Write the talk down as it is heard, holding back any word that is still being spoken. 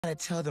to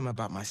tell them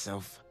about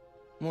myself.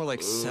 More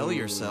like sell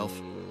yourself.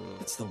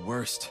 It's the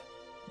worst.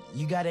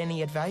 You got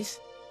any advice?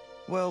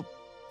 Well,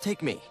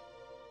 take me.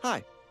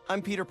 Hi,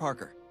 I'm Peter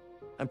Parker.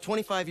 I'm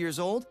 25 years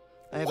old,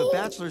 I have a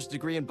bachelor's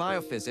degree in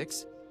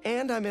biophysics,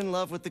 and I'm in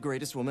love with the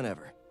greatest woman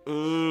ever.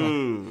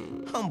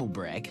 Humble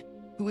brag.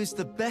 Who is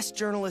the best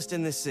journalist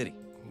in this city.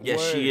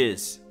 Yes, she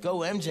is. Go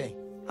MJ.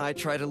 I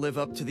try to live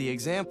up to the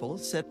example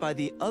set by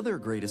the other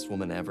greatest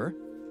woman ever,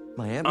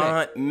 my Aunt May.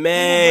 Aunt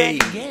May.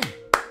 Again.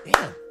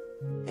 Damn.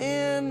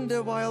 And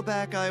a while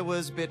back, I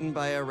was bitten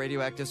by a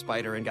radioactive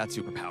spider and got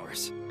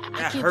superpowers. I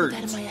That can't hurt.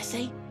 put that in my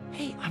essay.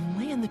 Hey, I'm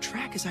laying the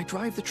track as I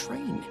drive the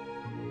train.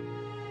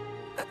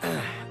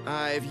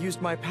 I've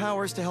used my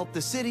powers to help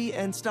the city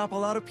and stop a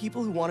lot of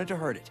people who wanted to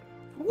hurt it.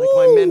 Like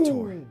my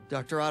mentor,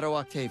 Dr. Otto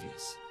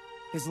Octavius.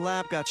 His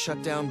lab got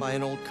shut down by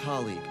an old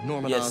colleague,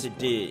 Norman Yes, Osborn. it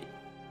did.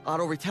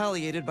 Otto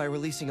retaliated by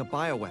releasing a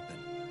bioweapon.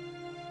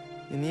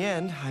 In the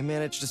end, I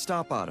managed to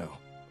stop Otto.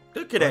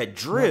 Look at that Not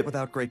drip.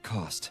 without great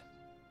cost.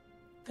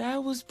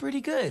 That was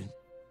pretty good.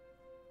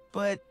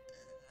 But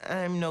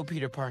I'm no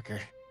Peter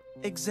Parker.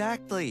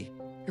 Exactly.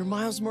 You're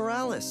Miles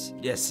Morales.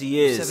 Yes, he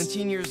is.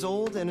 17 years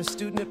old and a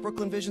student at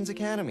Brooklyn Visions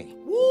Academy.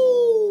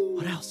 Woo!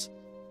 What else?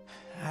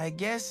 I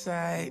guess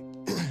I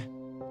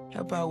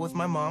help out with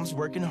my mom's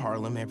work in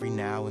Harlem every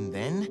now and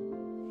then.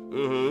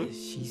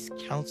 She's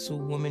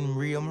Councilwoman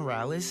Rio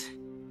Morales.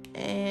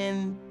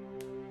 And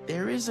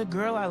there is a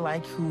girl I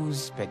like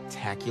who's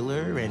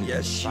spectacular and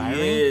Yes, she inspiring.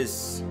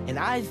 is. And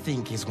I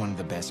think is one of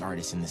the best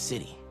artists in the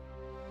city.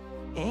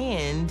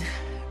 And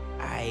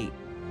I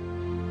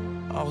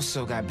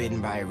also got bitten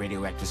by a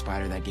radioactive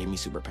spider that gave me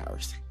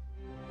superpowers.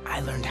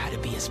 I learned how to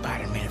be a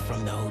Spider-Man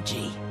from the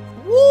OG.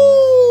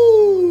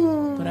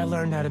 Woo! But I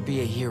learned how to be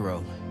a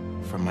hero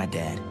from my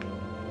dad.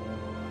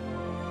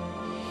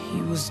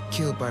 He was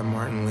killed by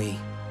Martin Lee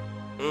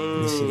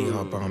in the City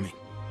Hall bombing.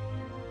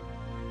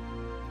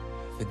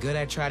 The good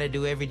I try to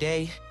do every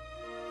day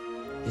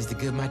is the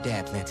good my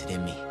dad planted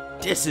in me.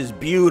 This is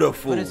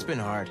beautiful. But it's been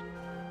hard.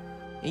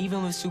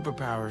 Even with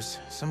superpowers,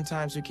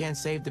 sometimes we can't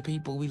save the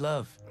people we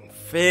love, no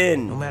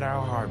Finn. matter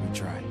how hard we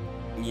try.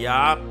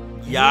 Yup. You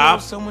know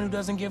Yup. someone who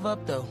doesn't give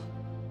up, though.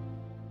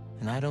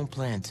 And I don't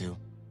plan to.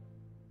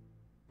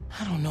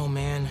 I don't know,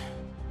 man.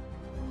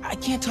 I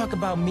can't talk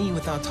about me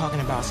without talking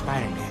about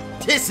Spider-Man.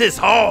 This is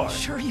hard.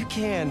 Sure you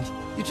can.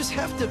 You just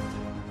have to...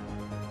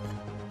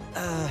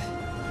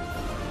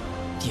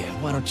 Yeah,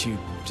 why don't you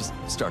just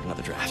start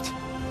another draft?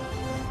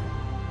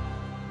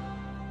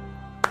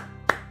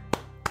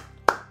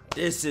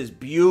 This is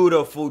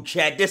beautiful,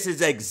 chat. This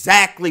is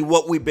exactly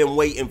what we've been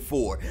waiting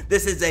for.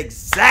 This is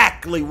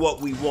exactly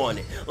what we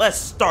wanted. Let's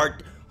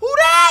start. Who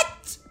that?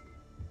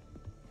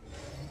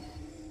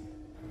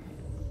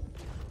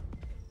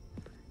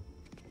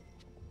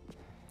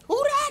 Who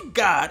that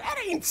guy? That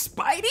ain't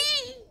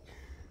Spidey.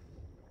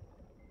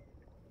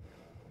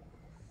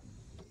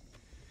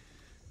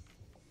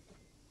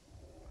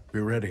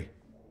 We're ready.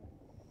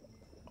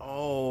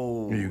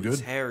 Oh, Are you it's good?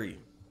 Harry.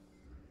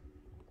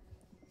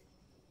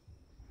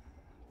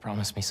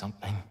 Promise me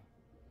something.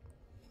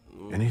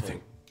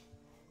 Anything.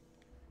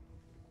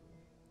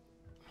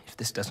 If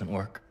this doesn't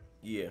work,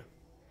 Yeah.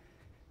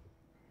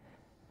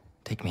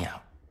 take me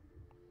out.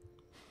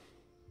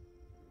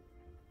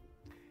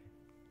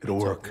 It'll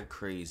work. Talking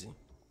crazy.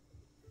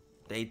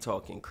 They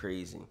talking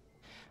crazy.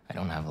 I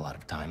don't have a lot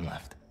of time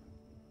left.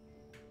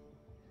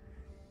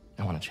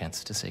 I want a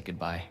chance to say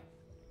goodbye.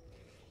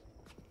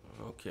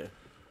 Okay.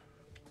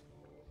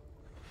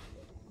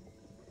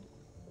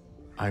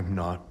 I'm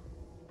not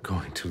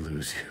going to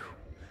lose you.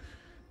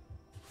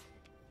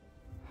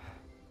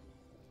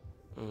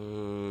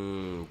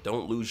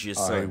 Don't lose your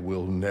I son.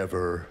 will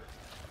never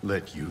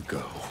let you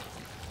go.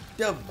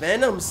 The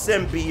Venom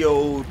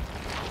symbiote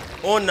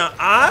on the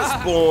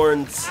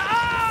Osborns.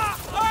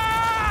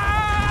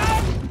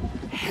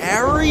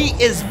 Harry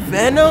is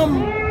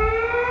Venom?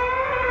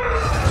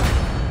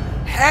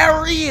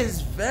 Harry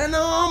is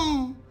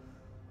Venom?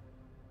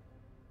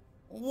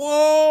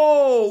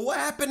 Whoa, what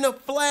happened to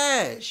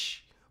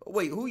Flash?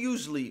 Wait, who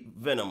usually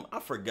Venom? I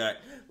forgot.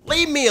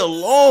 Leave me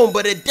alone,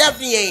 but it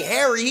definitely ain't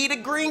Harry. He the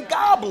Green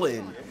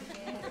Goblin.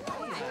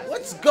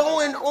 What's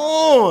going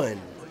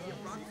on?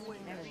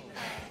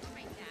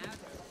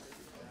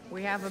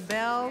 We have a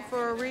bell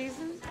for a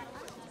reason.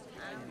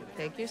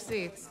 Take your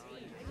seats.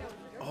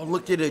 Oh,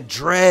 look at the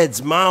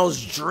dreads.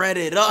 Miles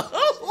dreaded up.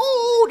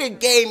 Ooh, the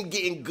game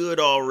getting good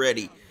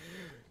already.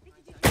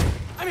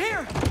 I'm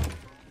here!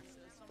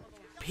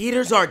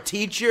 Peter's our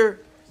teacher.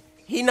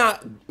 He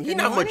not Good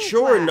morning,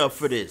 mature class. enough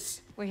for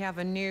this. We have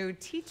a new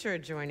teacher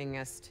joining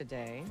us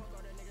today.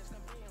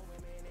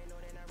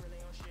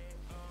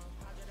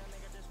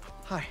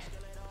 Hi.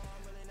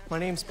 My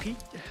name's Pete.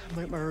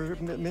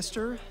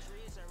 Mr.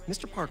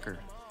 Parker.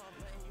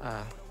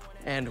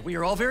 And we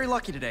are all very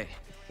lucky today.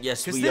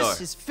 Yes, Because we are.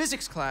 this is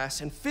physics class,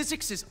 and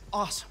physics is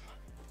awesome.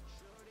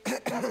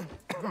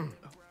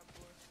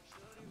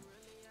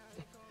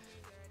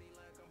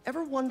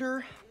 Ever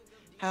wonder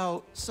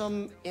how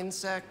some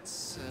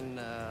insects and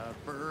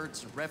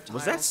birds, reptiles...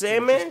 Was that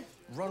Sandman?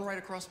 run right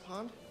across the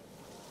pond?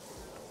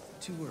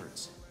 2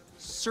 words.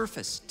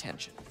 Surface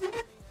tension.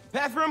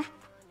 Bathroom?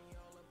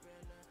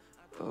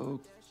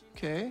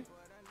 Okay.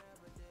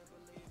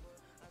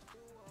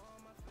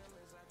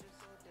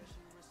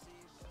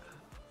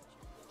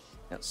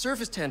 Now,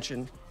 surface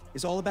tension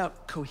is all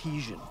about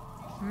cohesion.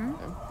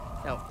 Okay?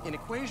 Now, in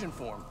equation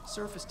form,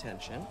 surface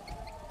tension,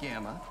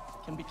 gamma,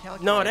 can be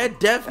calculated. No, that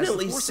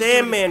definitely as the force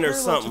Sandman or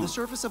exerted parallel something. To the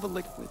surface of a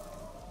liquid.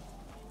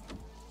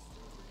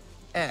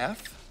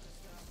 F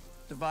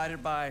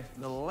divided by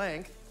the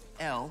length,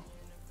 L,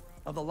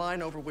 of the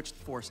line over which the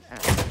force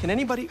acts. Can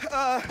anybody?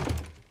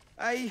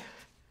 I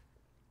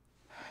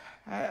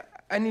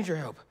need your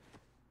help.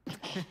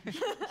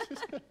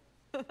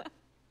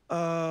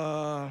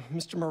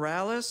 Mr.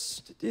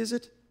 Morales, is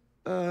it?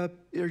 Are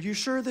you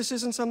sure this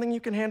isn't something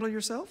you can handle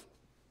yourself?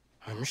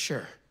 I'm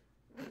sure.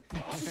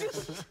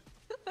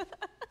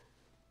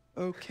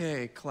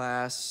 Okay,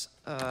 class.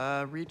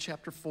 Read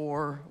chapter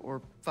 4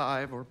 or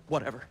 5 or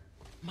whatever.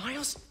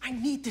 Miles, I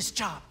need this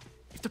job.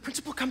 If the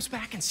principal comes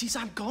back and sees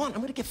I'm gone,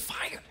 I'm gonna get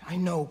fired. I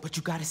know, but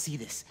you gotta see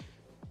this.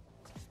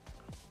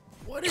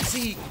 What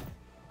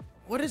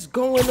is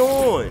going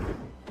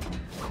on?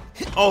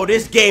 Oh,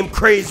 this game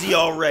crazy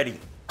already.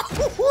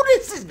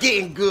 This is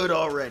getting good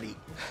already.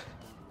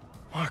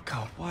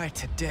 Marco, why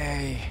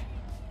today?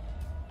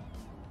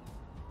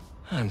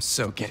 I'm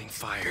so getting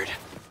fired.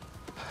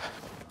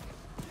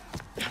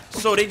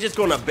 So they just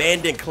gonna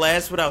abandon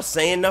class without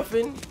saying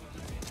nothing?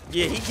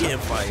 Yeah, he getting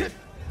fired.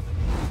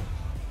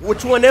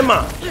 Which one am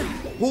I?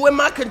 Who am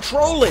I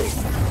controlling?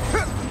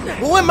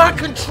 Who am I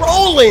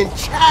controlling,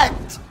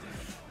 chat?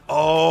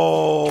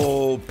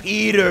 Oh,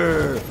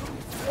 Peter.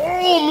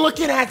 Boom, look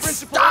at that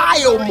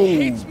style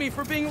move. Hates me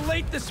for being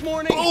late this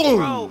morning. Boom.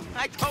 Bro,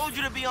 I told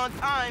you to be on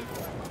time.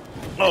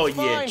 Oh yeah,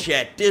 fine.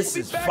 chat, this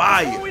We'll is be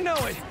back before we fire.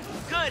 know it.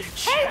 Good.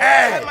 Chat. I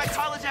had my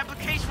college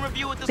application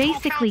review with the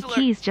Basically, school counselor.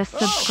 Keys just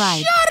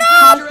subscribed. shut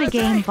Pause up! the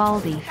game,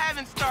 Baldy.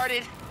 Haven't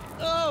started.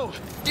 Oh,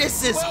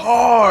 This is let's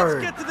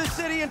hard. get to the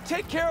city and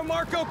take care of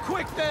Marco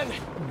quick then.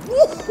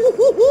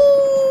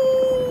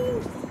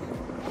 Woo-hoo-hoo-hoo.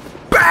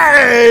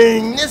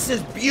 Bang! This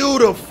is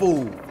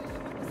beautiful.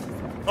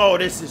 Oh,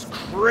 this is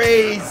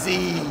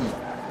crazy.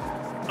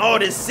 Oh,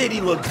 this city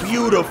looks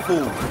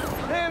beautiful.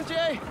 Hey,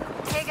 MJ.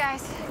 Hey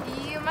guys,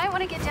 you might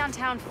want to get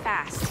downtown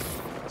fast.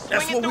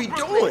 That's Swing it what we through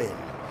Brooklyn. doing.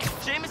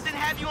 Jameson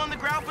have you on the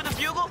ground for the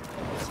bugle?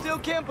 Still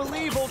can't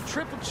believe old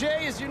Triple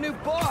J is your new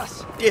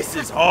boss. This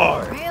is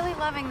hard. Really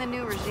loving the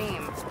new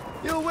regime.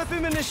 You'll whip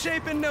him into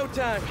shape in no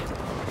time.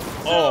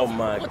 Oh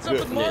my What's up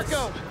with goodness.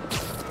 Marco?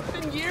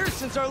 Been years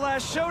since our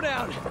last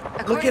showdown.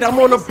 According at to him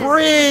on the witnesses, he was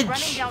bridge.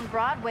 running down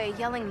Broadway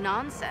yelling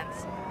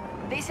nonsense.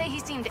 They say he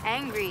seemed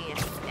angry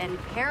and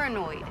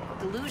paranoid,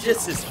 delusional.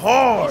 This is He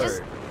hard.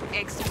 just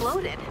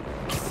exploded.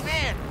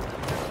 Man,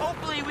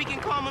 hopefully we can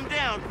calm him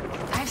down.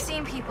 I've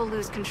seen people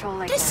lose control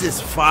like This that.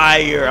 is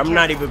fire. I'm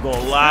not even gonna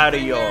lie to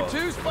Been there y'all.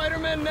 too,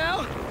 Spiderman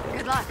now?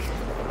 Good luck.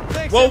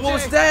 Thanks, Whoa, MJ. what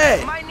was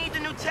that? Might need the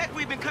new tech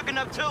we've been cooking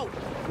up too.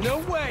 No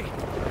way.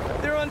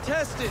 They're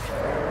untested.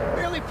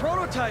 Barely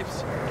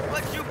prototypes.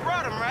 But you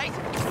brought him, right?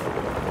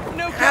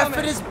 No Half of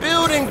comment. this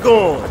building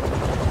gone.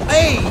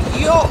 Hey,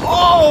 yo,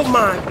 oh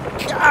my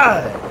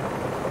God.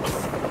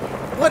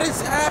 What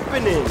is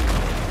happening?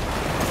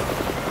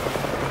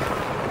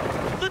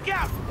 Look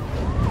out!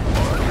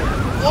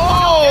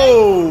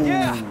 Whoa!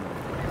 Yeah,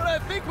 but I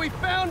think we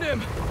found him.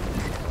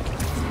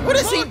 What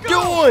is he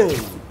doing?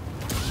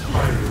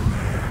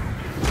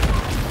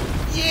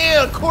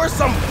 Yeah, of course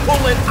I'm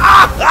pulling.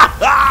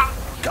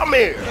 Come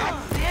here.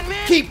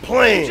 Sandman? Keep AJ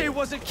playing.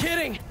 wasn't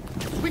kidding.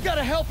 We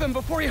gotta help him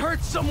before he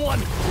hurts someone.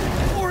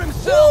 Or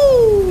himself.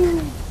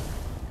 Woo!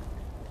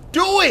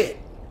 Do it.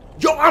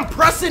 Yo, I'm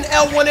pressing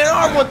L1 and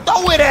R1.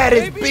 Throw it at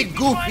his Maybe big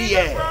goofy Line up,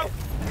 ass. bro.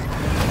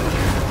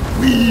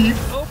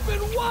 Weave.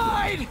 Open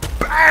wide.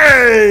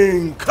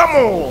 Bang! Come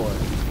on.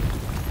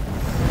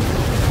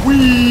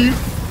 Weave.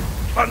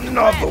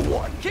 Another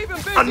one. Keep him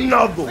busy.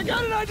 Another I one.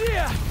 got an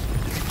idea.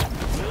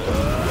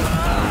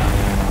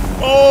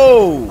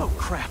 Oh, Oh,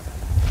 crap.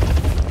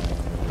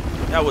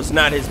 that was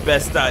not his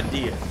best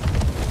idea.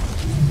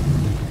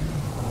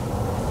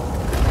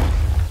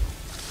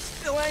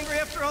 Still angry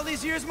after all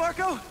these years,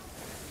 Marco?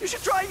 You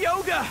should try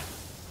yoga.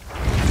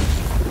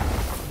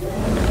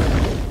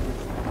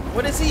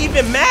 What is he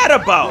even mad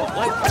about?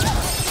 Like,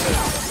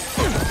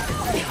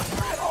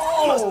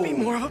 Must be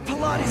more of a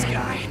Pilates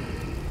guy.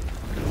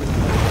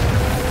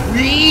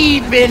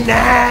 weaving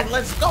that.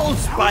 Let's go,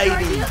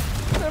 Spidey.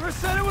 Never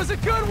said it was a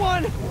good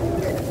one.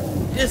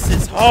 This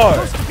is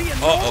hard. Supposed to be a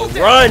normal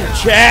day. Run,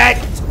 chat.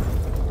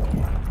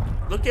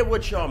 Look at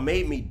what y'all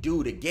made me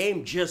do. The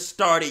game just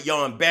started.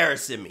 Y'all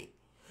embarrassing me.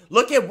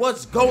 Look at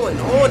what's going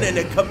on in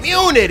the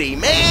community,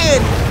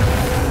 man.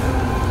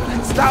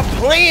 Stop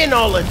playing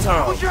all the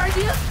time. What's your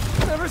idea?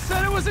 Never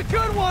said it was a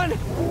good one.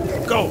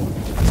 Go.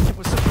 It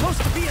was supposed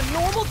to be a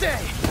normal day.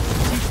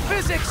 Teach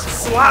physics.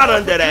 Slide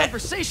under that.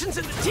 Conversations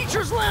in the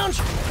teacher's lounge.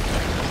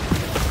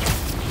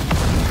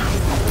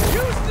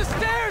 Use the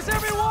stairs,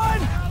 everyone.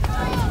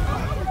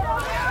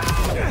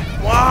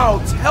 Wow,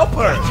 help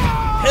her.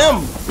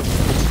 Him.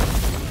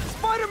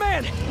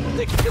 Spider-Man!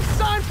 Think you can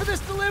sign for this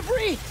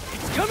delivery?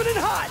 It's coming in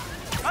hot!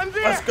 I'm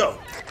there! Let's go.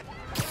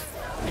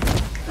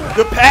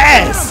 Good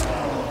pass.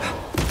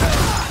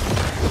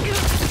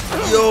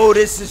 Yo,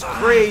 this is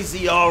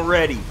crazy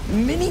already.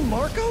 Mini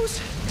Marcos?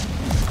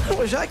 I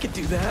wish I could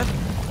do that.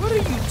 What are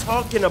you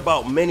talking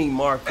about, Mini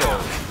Marco?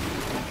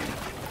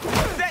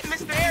 Set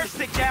Mr.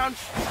 Airstick down.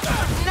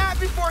 Not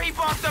before he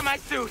bonked on my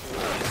suit.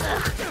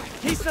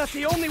 He's not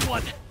the only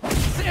one.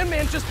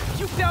 Sandman just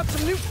puked out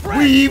some new friends.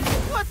 Weave.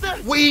 What the?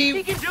 Weave.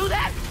 He can do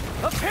that?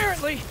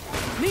 Apparently.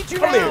 Need you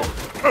Come now. here.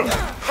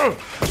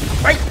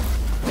 Mink.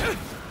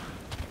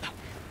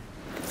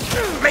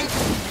 Mink.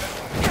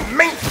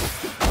 Mink.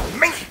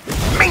 Mink.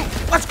 Mink.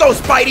 Let's go,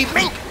 Spidey.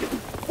 Mink.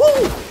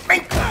 Woo.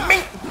 Mink.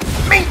 Mink.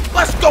 Mink.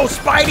 Let's go,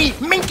 Spidey.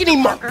 Minkity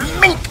Mark.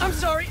 Mink. I'm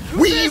sorry. Who's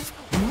Weave.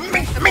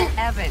 Mink. Mink.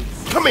 Evans.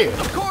 Come here.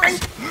 Of course.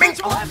 Mink. Mink.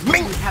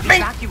 Mink. We have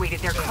Mink. evacuated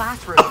their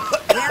classroom.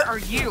 Where are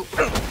you?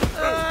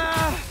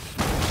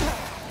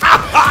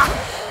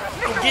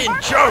 I'm getting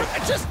jumped. I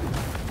just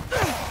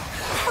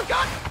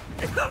forgot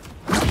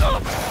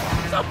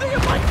something in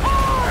my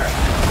car.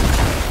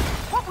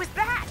 What was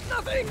that?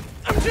 Nothing.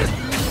 I'm just.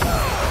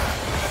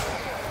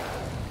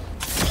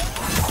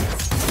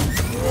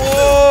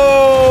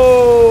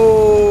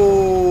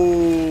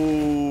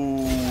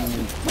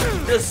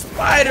 Whoa! The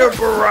spider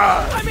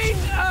barrage. I mean,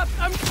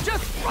 I'm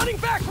just running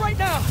back right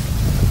now.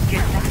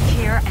 Get back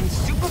here and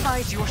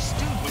supervise your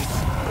students,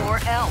 or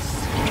else.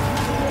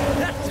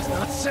 That does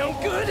not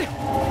sound good.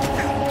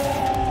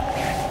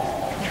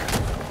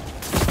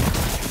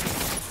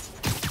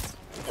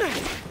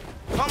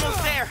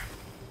 Almost there.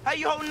 How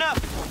you holding up?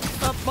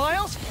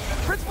 Miles?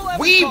 Principal Evans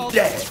Weave called.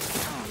 that.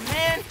 Oh,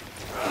 man.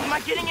 Am I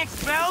getting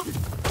expelled?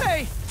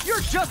 Hey,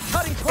 you're just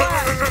cutting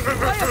class.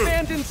 I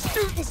abandoned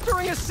students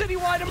during a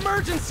citywide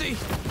emergency.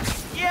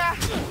 Yeah,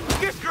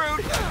 you're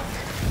screwed.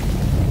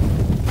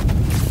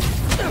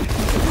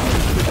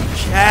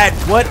 Chad,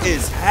 what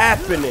is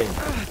happening?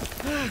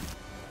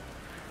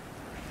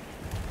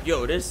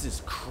 Yo, this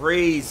is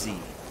crazy.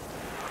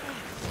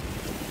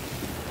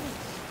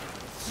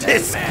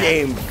 This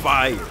game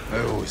fire.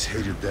 I always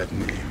hated that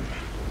name.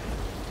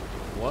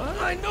 What?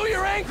 I know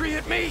you're angry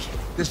at me.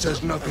 This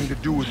has nothing to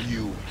do with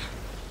you.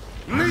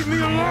 Leave me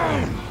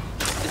alone!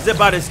 Is it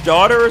about his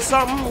daughter or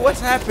something?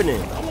 What's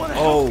happening? I want to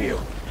help you.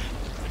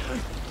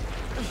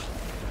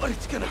 But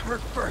it's gonna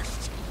hurt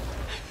first.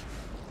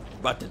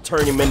 About to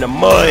turn him into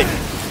mud.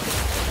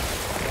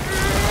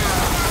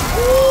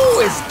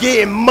 Ooh, it's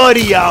getting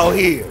muddy out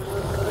here.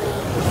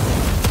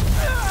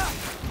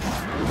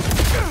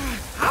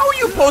 How are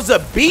you supposed to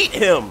beat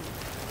him?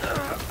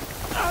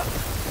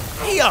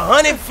 He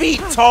 100 feet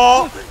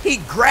tall. He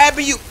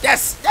grabbing you.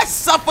 That's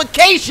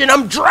suffocation.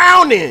 I'm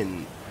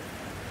drowning.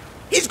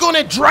 He's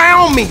gonna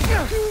drown me.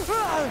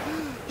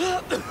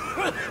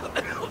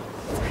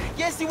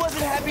 Guess he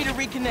wasn't happy to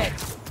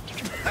reconnect.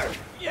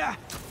 Yeah,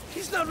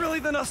 he's not really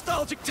the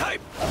nostalgic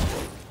type.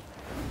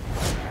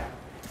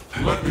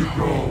 Let me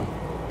go,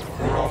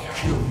 or I'll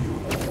kill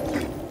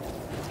you.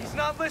 He's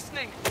not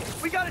listening.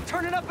 We gotta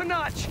turn it up a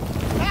notch.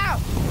 Ow!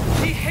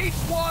 He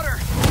hates water.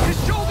 His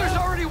shoulder's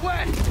already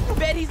wet.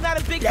 Bet he's not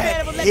a big That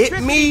fan of hit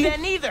electricity me?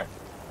 then either.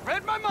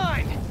 Read my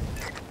mind.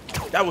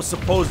 That was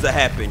supposed to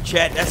happen,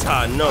 chat. That's how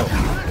I know.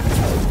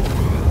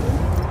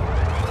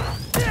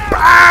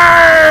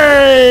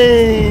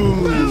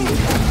 Bang!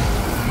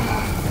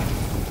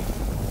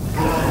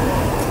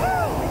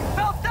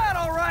 Felt that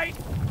all right.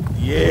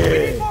 We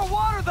Yeah. need more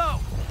water though.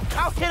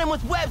 I'll hit him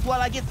with webs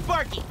while I get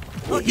Sparky.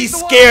 He's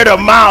scared of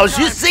Miles.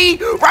 You see?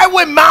 Right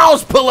when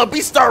Miles pull up,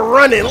 he start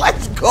running.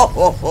 Let's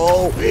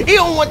go. He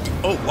don't want.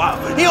 Oh wow.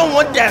 He don't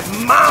want that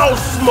Miles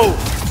smoke.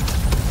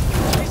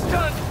 He's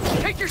done.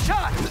 Take your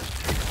shot.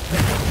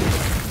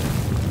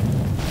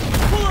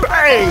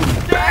 Bang!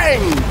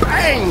 Bang!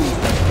 Bang!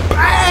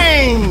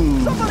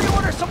 Bang! Somebody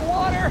order some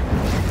water.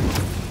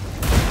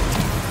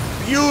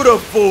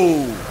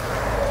 Beautiful.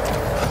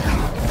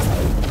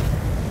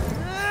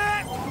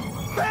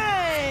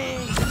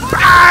 Bang!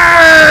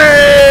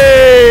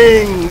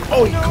 Bang!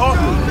 Oh, he caught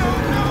me.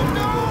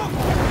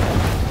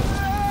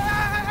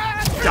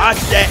 Dodge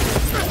that.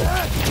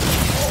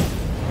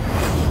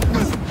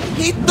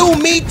 He threw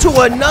me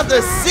to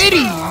another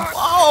city.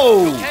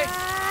 Whoa! Okay,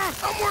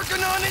 I'm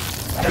working on it.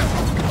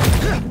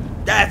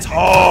 That's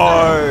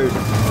hard.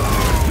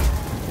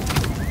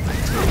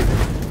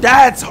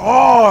 That's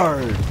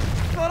hard.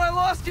 Thought I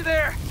lost you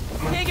there.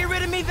 Can't get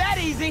rid of me that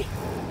easy.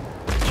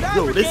 Time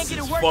Yo, for this Yankee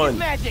is to work fun. his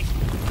magic.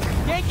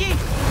 Yankee,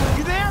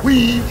 you there?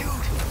 Weave.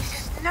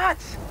 This is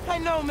nuts. I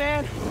know,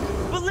 man.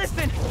 But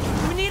listen,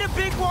 we need a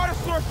big water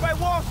source by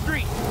Wall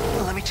Street.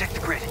 Let me check the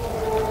grid.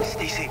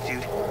 Stay safe,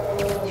 dude.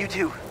 You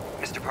too,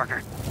 Mr.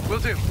 Parker. Will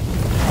do.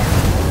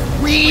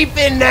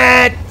 Weaving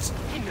that.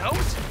 He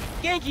knows?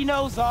 Yankee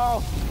knows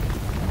all.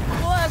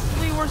 Plus,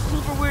 we were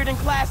super weird in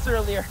class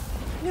earlier.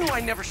 Knew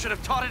I never should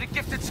have taught at a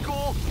gifted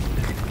school.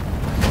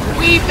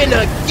 Weaving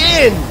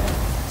again.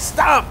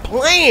 Stop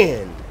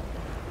playing.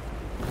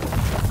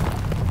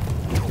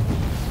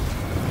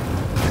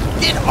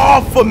 Get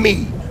off of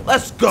me.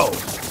 Let's go.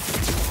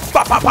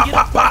 Pop, pop, pop,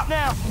 pop, pop.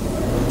 Now.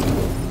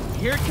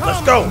 Here it comes.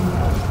 Let's go.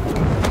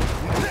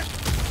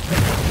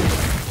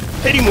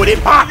 Hit him with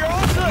it. Pop.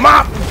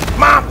 Mop.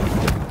 Mop.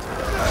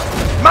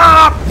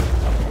 Mop.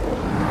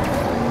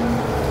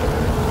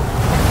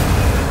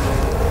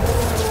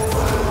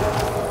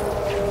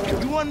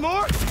 You want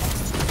more?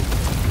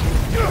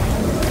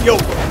 Yo,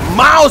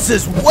 Miles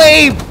is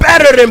way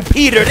better than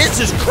Peter. This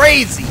is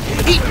crazy.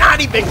 He's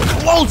not even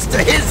close to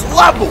his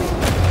level.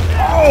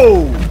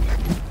 Oh.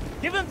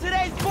 Give him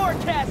today's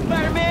forecast,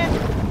 Spider-Man.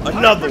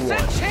 Another one.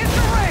 Chance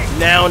of rain.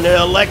 Now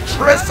the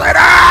electricity.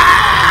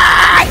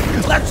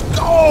 Let's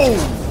go.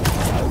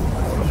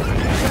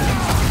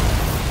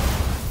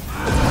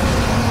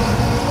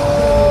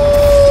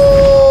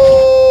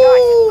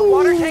 Guys, the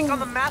water tank on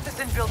the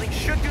Matheson building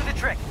should do the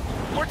trick.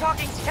 We're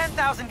talking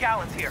 10,000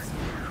 gallons here.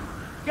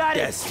 Got it.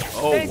 Yes.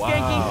 Oh, Thanks, wow.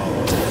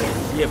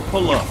 Genki. Yeah,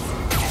 pull up.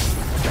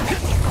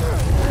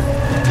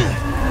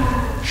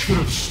 Should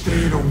have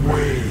stayed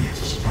away,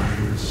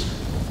 spiders.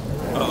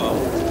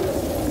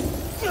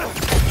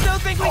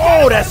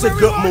 Oh, that's a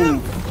good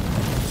move.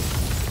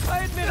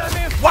 I admit I may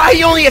have Why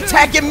he only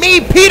attacking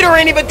me? Peter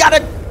ain't even got a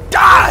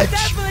dodge.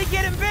 definitely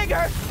getting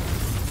bigger.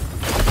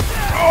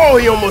 Oh,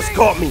 he almost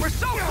caught me.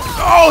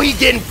 Oh, he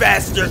getting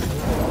faster.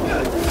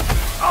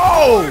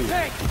 Oh.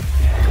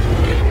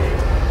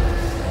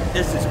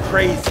 This is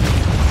crazy.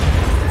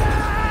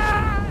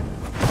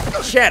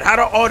 Chat, how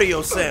the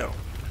audio sound?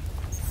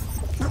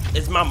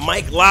 Is my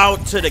mic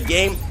loud to the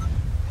game?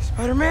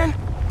 Spider-Man?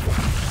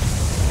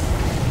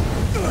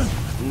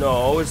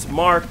 No, it's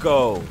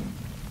Marco.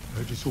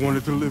 I just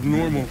wanted to live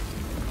normal,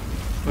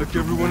 like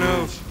everyone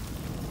else.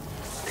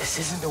 This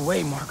isn't the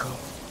way, Marco.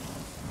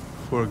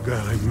 For a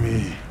guy like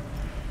me,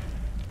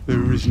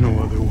 there is no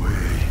other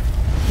way.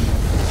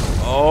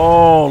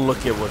 Oh,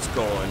 look at what's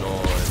going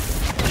on.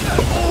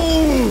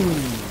 Boom!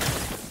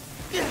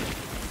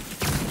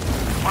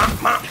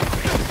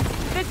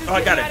 Oh,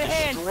 I gotta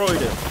destroy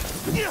them.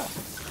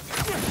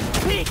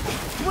 Pete,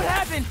 what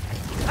happened?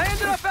 I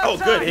ended up outside. Oh,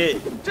 good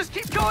hit. Just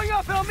keep going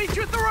up and I'll meet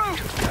you at the roof.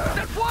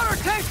 That water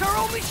tank's our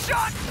only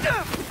shot.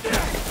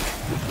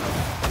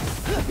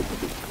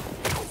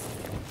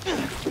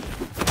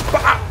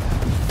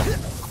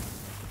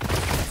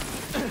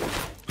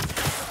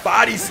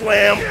 Body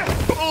slam.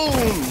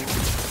 Boom.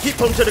 Keep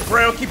him to the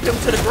ground. Keep him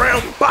to the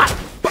ground. Bop.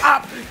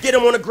 Bop. Get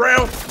him on the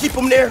ground. Keep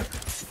him there.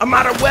 I'm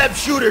out of web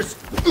shooters.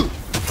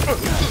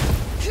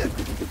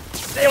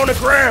 Stay on the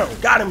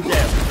ground. Got him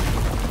down.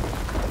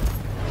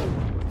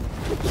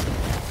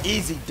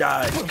 Easy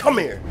dodge. Come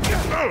here.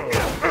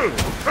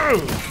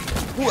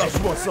 Who else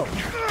wants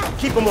something?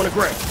 Keep him on the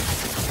ground.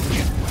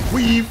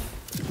 Weave.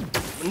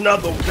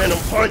 Another venom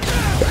punch.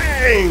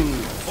 Bang.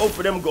 Both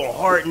of them gonna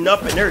harden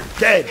up and they're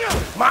dead.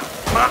 Mop,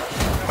 mop,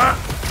 mop.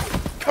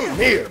 Come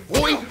here,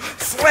 boy.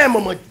 Slam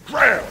him on the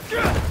ground.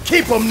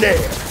 Keep him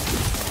there.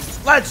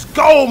 Let's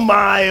go,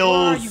 Miles.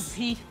 Where are you,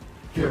 Pete?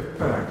 Get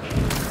back.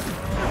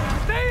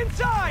 Stay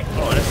inside.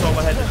 Oh, that's all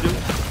I had to do.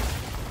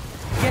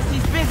 Guess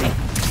he's busy.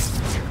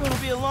 It'll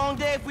be a long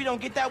day if we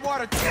don't get that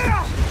water.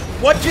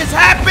 What just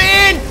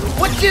happened?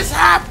 What just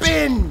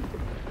happened?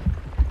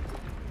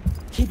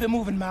 Keep it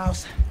moving,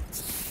 Miles.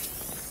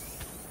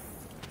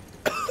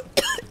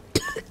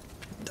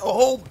 The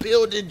whole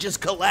building just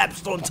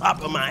collapsed on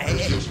top of my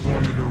head. Just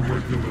wanted a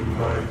regular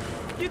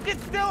life. You could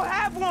still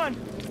have one.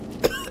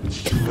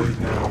 It's too late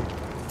now.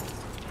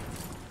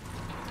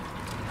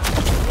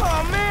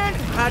 Oh, man.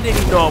 How did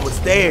he know I was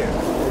there?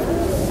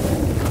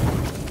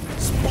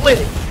 Split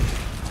it.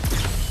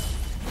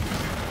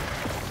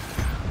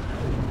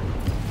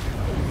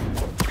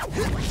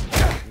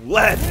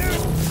 Left.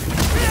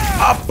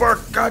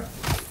 Uppercut.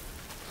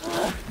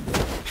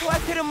 Why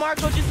couldn't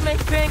Marco just make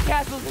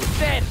sandcastles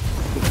instead?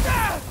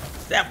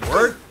 Does that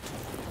work?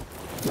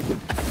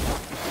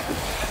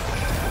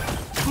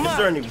 Is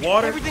there any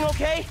water? Everything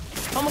okay?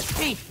 Almost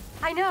Pete.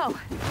 I know.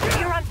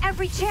 You're on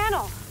every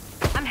channel.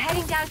 I'm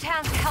heading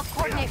downtown to help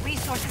coordinate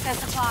resources and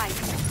supplies.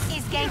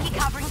 Is Genki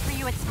covering for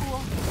you at school?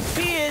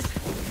 He is.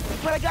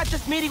 But I got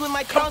this meeting with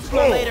my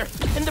counselor on. later,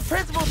 and the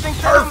principal thinks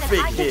Perfect Then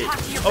I can hit. talk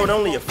to your Oh, it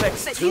only principal,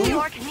 affects but 2? New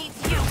York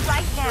needs you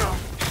right now.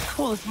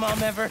 coolest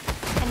mom ever.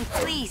 And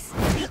please,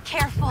 be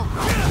careful.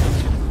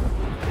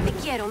 Te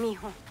quiero,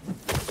 mijo.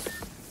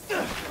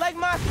 Like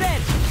Ma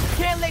said,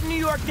 can't let New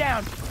York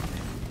down.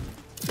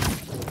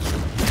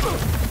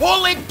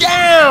 Pull it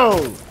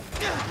down!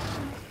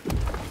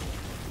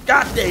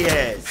 Got they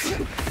ass.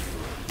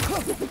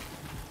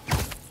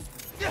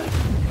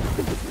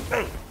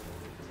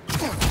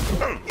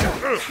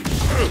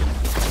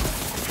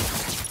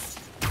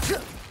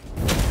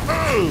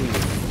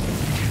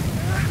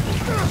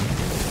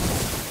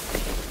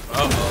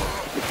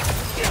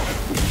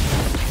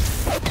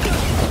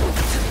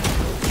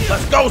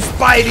 Let's go,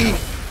 Spidey!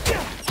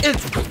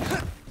 It's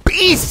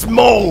beast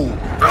mode!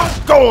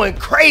 I'm going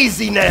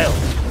crazy now!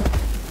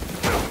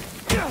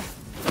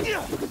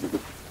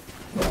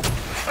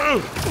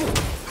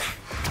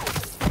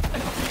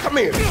 Come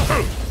here!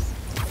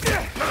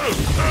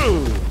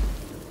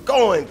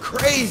 going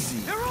crazy.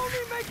 You're only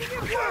making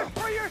it work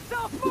for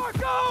yourself,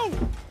 Marco!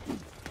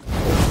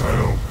 I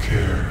don't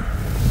care.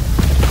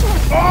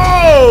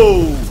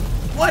 Oh!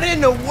 What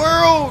in the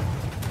world?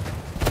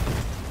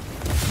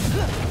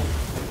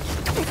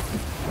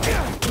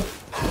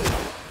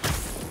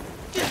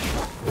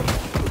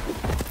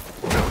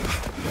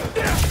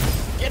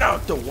 Get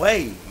out the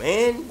way,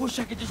 man. Wish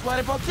I could just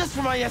write about this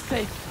for my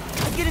essay.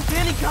 I'd get into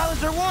any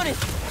college I wanted.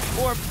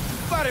 Or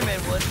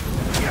Spiderman would.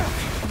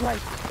 Right.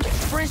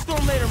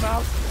 Brainstorm later,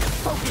 Miles.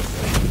 Focus.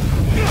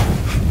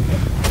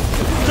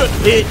 Good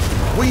hit.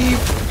 Weave.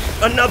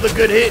 Another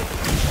good hit.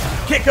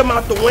 Kick him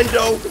out the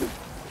window.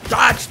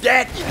 Dodge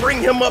that.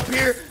 Bring him up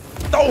here.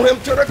 Throw him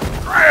to the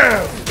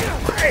ground.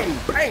 Bang,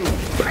 bang,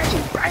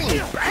 bang,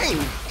 bang, bang.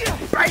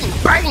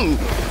 Bang, bang.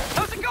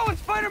 How's it going,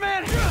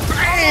 Spider-Man?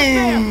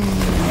 Bang.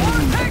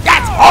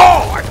 That's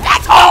hard.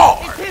 That's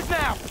hard. It's his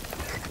now.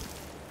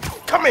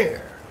 Come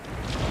here.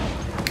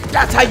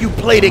 That's how you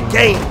play the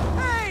game.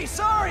 Hey,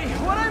 sorry.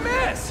 What'd I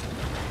miss?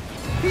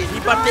 He's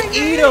about to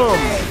eat him.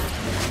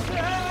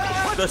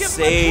 The Let's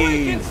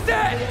save.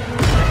 instead.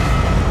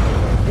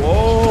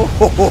 Whoa.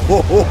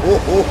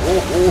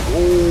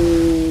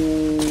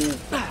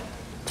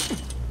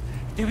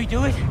 Did we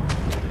do it?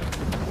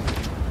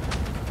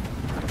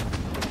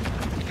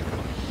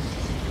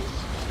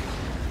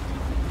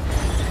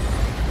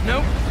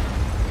 Nope.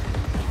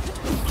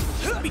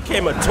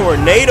 Became a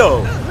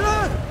tornado.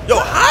 Yo,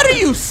 how do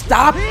you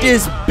stop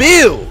this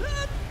build?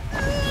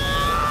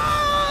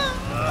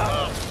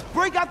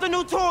 Break out the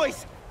new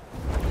toys.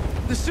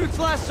 The suit's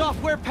last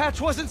software patch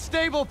wasn't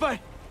stable, but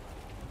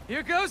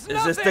here goes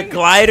nothing. Is this the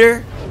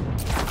glider?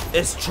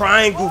 It's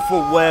triangle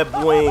for web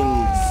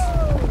wings.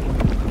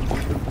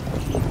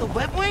 The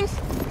web wings?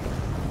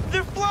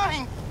 They're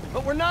flying.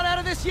 But we're not out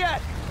of this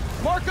yet.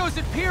 Marco's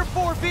at Pier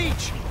 4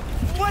 Beach.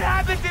 What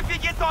happens if he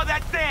gets all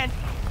that sand?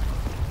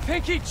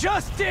 Think he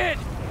just did.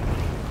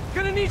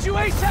 Gonna need you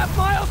ASAP,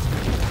 Miles.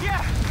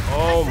 Yeah.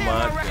 Oh I see him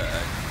my already.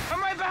 god.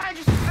 I'm right behind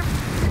you.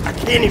 I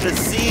can't even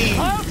see.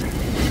 Miles?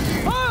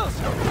 Miles!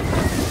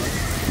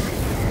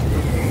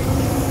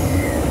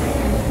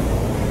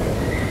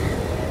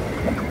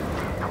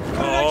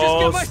 What did I just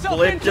get myself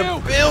split into? the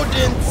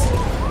buildings.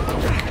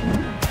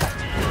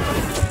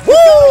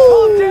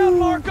 Calm down, Woo!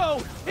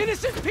 Marco.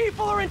 Innocent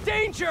people are in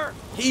danger.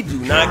 He do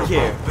not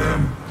care.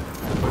 Them,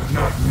 but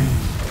not me.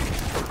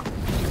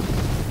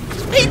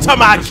 He talking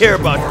about I care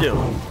about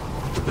them.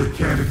 They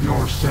can't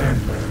ignore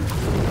Sandman.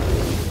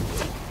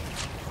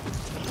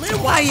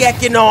 Man, why you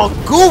acting all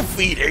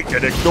goofy? They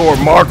can ignore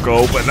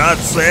Marco, but not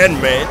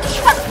Sandman.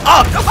 Shut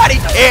up! Nobody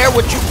care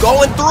what you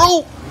going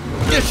through.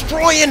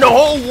 Destroying the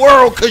whole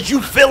world because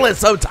you feeling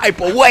some type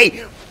of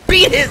way.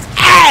 Beat his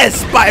ass,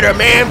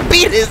 Spider-Man.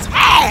 Beat his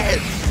ass.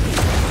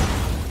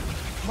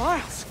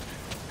 Miles.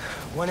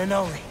 One and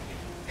only.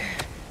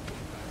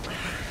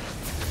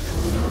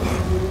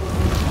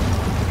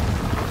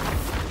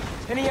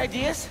 Any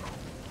ideas?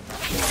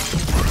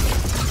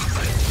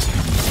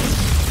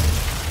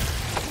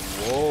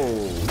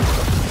 Whoa.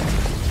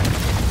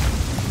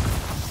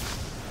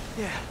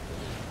 Yeah.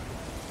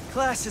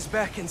 Class is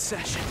back in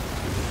session.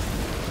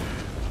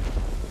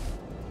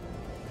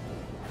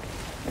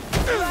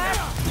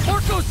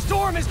 Marco's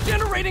storm is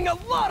generating a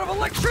lot of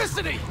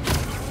electricity.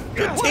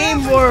 Good What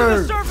happens to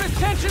teamwork. the surface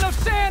tension of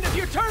sand if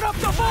you turn up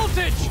the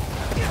voltage?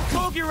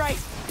 Told you right.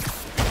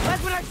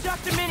 That's when I shot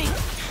the mini.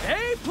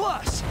 A+.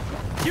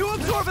 You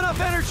absorb enough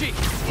energy.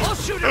 I'll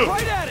shoot it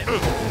right at him.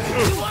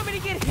 You want me to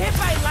get hit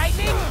by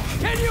lightning?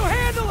 Can you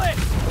handle it?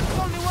 There's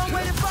only one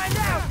way to find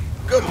out.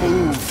 Good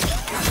move.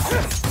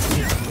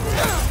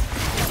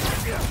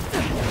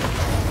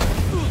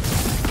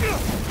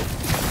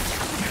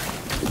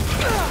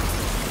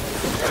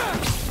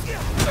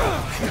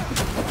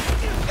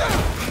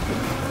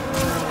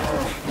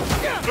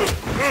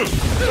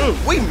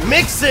 We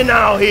mixing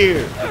out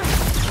here.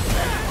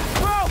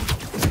 Bro,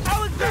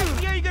 how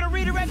exactly are you gonna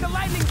redirect the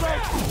lightning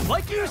bolt?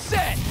 Like you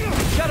said,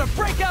 gotta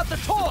break out the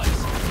toys.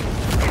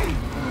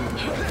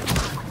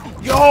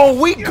 Yo,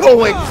 we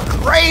going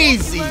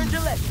crazy. Learned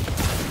your lesson.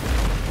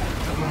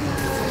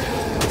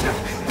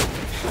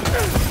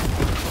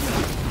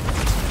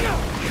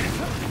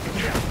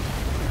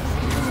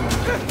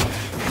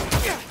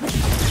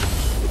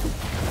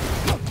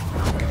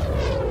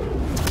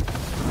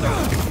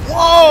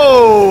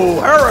 Whoa,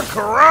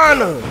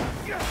 Hurricanrana.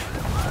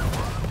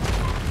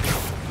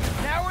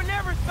 Now or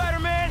never,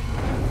 Spider-Man.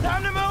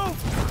 Time to move.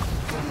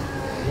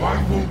 Why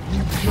won't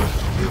you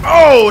just give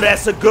Oh,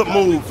 that's a good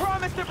move.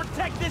 Promise to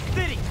protect this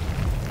city.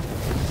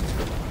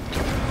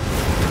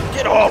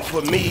 Get off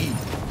of me.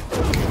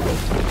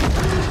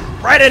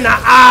 Right in the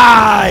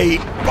eye.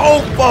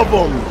 Both of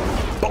them.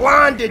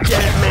 Blinded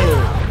that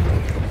man.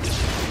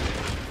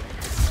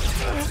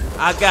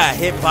 I got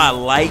hit by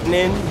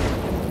lightning.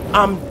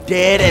 I'm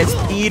dead as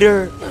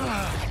Peter.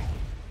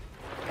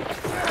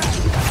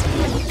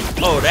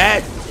 Oh,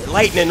 that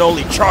lightning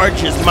only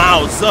charges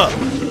Miles up.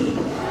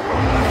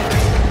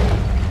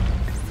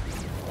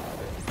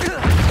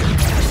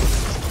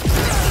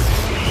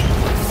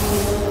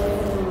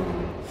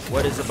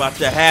 What is about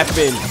to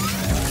happen?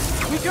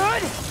 We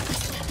good?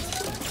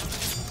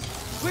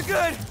 We're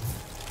good.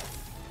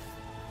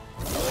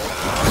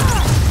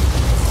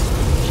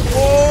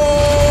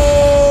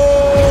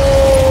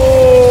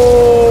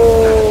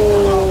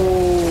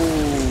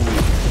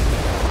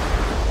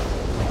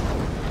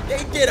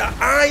 They did an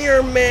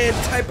Iron Man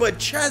type of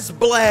chest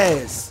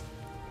blast.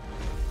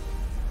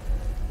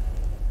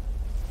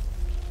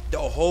 The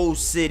whole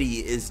city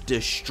is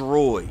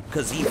destroyed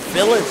because he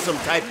feeling some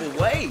type of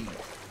way.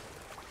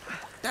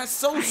 That's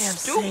so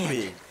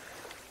stupid.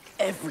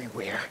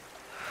 Everywhere.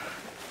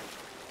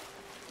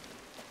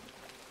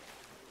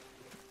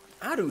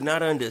 I do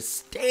not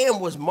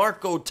understand what's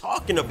Marco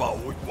talking about.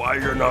 Why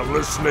you're not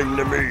listening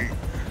to me?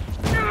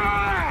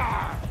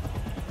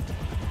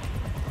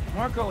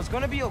 Marco, it's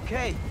gonna be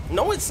okay.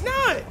 No, it's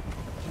not. I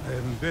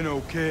haven't been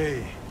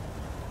okay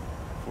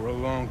for a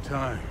long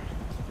time.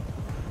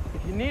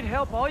 If you need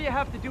help, all you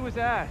have to do is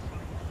ask.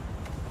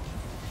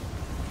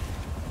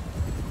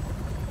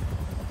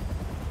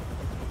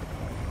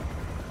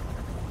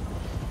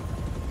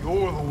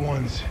 You're the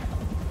ones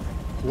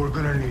who are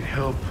gonna need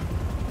help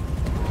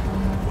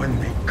when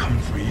they come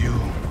for you.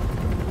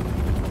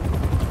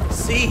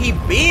 See, he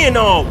being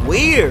all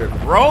weird,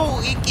 bro.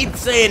 He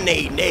keeps saying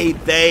they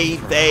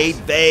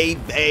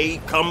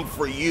come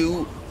for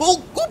you. Who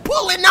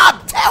pulling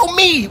up? Tell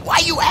me. Why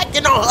you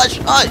acting all hush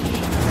hush?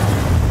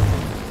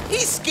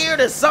 He's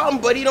scared of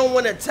something, but he don't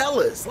want to tell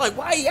us. Like,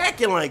 why he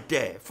acting like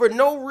that? For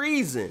no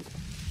reason.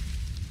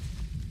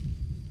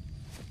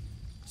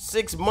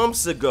 6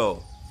 months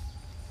ago.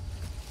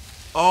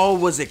 Oh,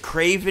 was it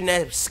Craven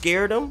that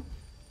scared him?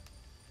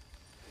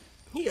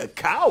 He a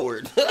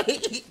coward.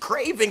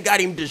 Craven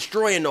got him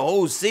destroying the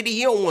whole city.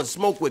 He don't want to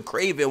smoke with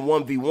Craven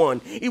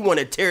 1v1. He want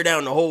to tear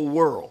down the whole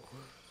world.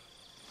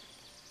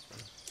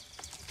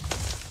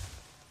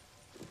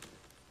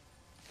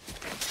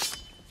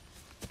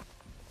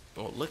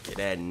 Oh, look at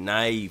that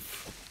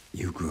knife.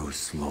 You grow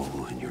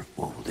slow in your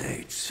old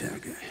age,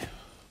 Sergei.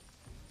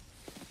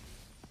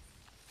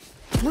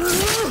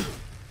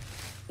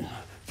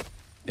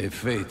 A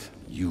fate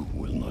you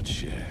will not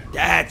share.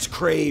 That's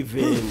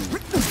Craven.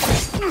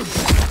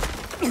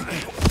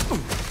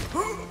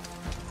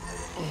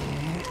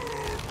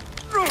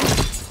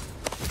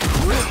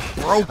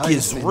 Broke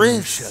his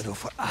wrist. Shadow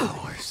for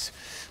hours,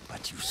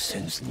 but you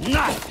sense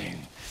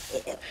nothing.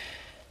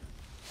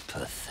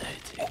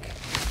 Pathetic.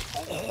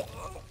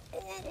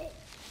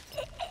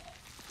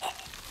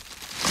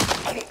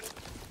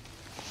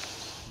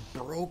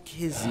 Broke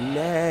his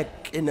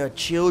neck in a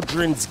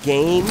children's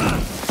game?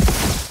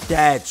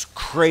 That's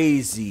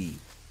crazy.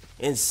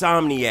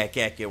 Insomniac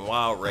acting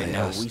wild right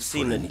now. We've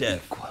seen the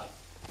death. Equal.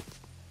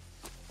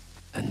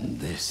 And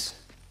this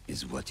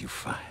is what you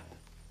find.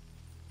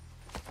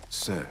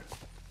 Sir,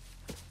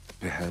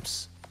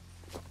 perhaps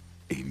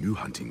a new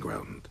hunting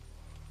ground.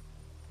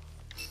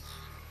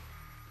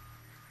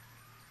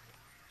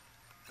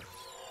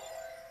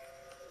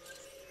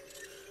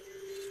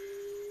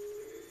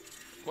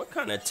 What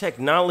kind of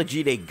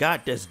technology they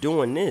got that's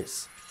doing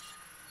this?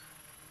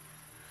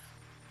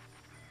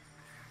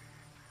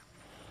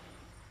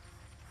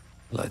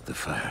 Light the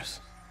fires.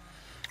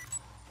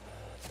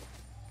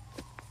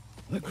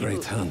 The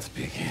great hunt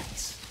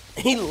begins.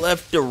 He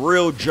left the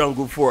real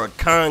jungle for a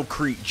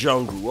concrete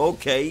jungle.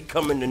 Okay, he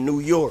coming to New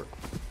York.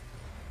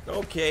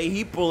 Okay,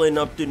 he pulling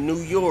up to New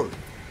York.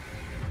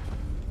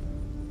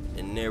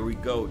 And there we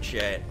go,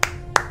 chat.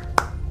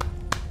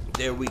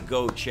 There we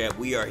go, chat.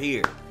 We are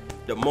here.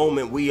 The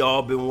moment we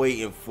all been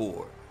waiting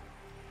for.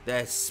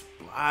 That's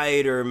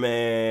Spiderman.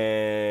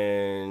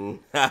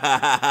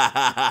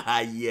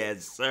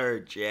 Yes, sir,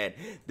 chat.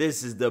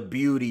 This is the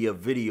beauty of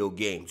video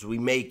games. We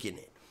making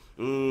it.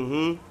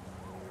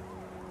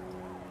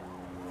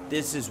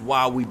 This is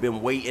why we've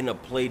been waiting to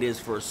play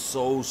this for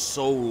so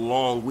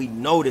long. We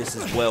know this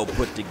is well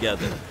put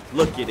together.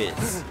 Look at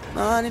this.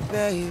 Money,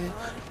 baby.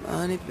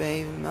 Money,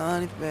 baby.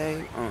 Money,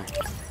 baby.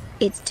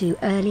 It's too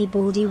early,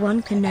 Baldy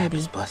 1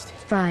 Kenobi.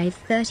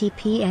 5:30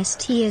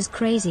 PST is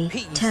crazy.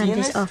 Pete, Turn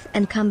this off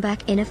and come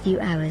back in a few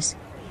hours.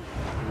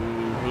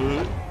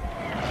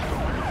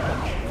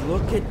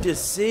 Look at the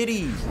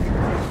city.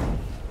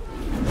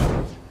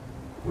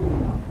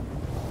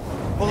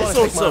 It's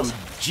on some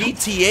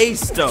GTA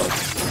stuff.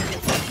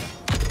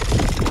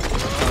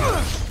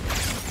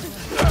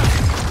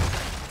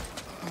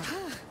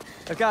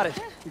 I got it.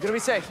 You're gonna be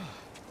safe.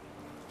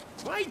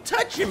 Why you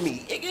touching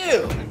me?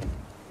 Ew.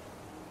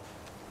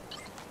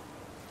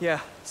 Yeah,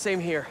 same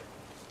here.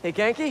 Hey,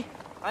 Genki?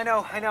 I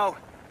know.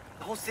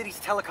 The whole city's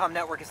telecom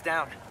network is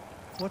down.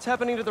 What's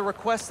happening to the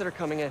requests that are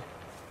coming in?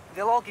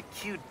 They'll all get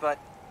queued, but...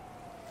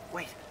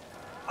 Wait.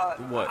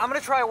 What? I'm gonna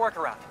try a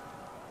workaround.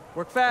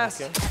 Work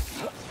fast. Okay.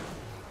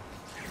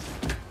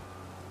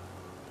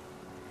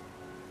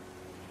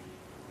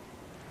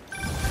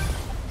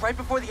 Right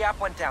before the app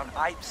went down,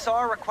 I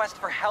saw a request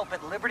for help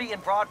at Liberty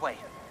and Broadway.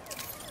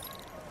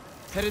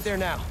 Headed there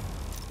now.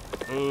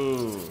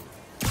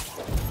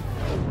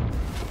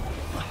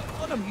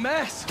 What a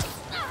mess!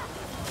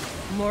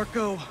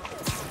 Marco,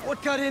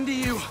 what got into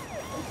you?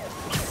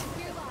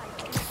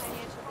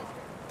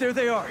 There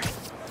they are.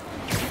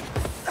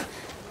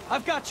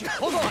 I've got you.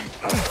 Hold on.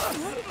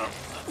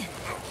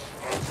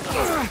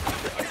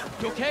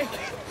 You okay?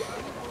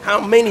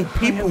 How many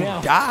people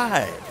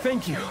died?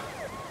 Thank you.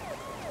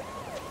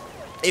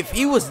 If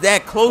he was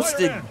that close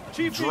to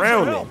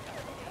drowning.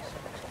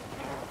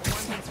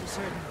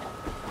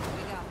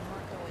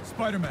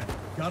 Spiderman,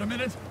 got a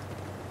minute?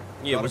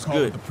 Yeah, it was call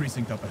good. With the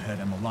precinct up ahead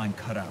and the line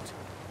cut out.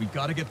 We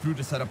gotta get through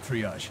to set up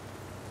triage.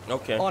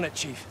 Okay. On it,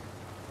 Chief.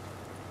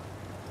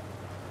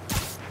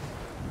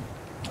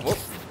 Whoop.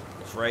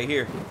 It's right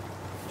here.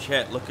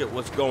 Chat, look at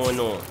what's going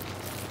on.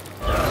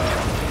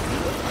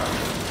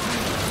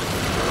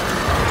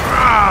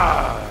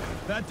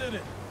 That did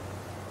it.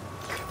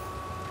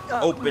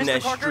 Open Mr.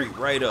 that Parker, street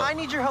right up. I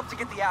need your help to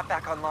get the app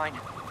back online.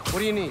 What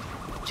do you need?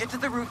 Get to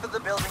the roof of the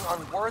building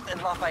on Worth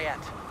and Lafayette.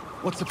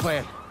 What's the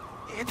plan?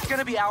 It's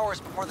gonna be hours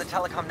before the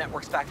telecom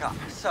network's back up,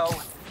 so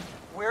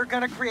we're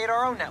gonna create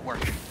our own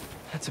network.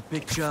 That's a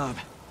big job.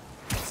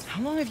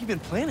 How long have you been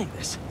planning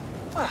this?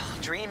 Well,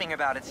 dreaming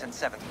about it since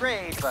 7th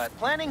grade, but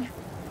planning?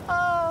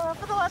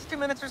 For the last 2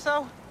 minutes or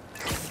so.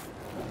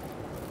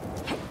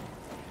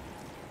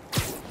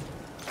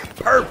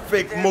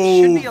 Perfect There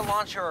move. should be a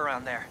launcher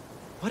around there.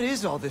 What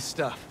is all this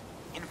stuff?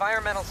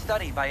 Environmental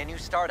study by a new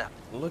startup.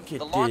 Look at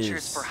the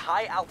launcher's this. for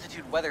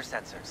high-altitude weather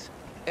sensors.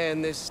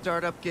 And this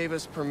startup gave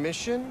us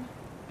permission?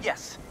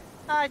 Yes.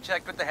 I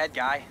checked with the head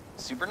guy.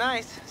 Super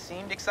nice.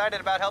 Seemed excited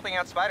about helping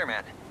out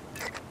Spider-Man.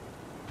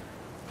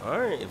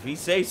 Alright, if he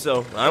say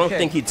so. I don't Okay.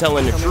 think he's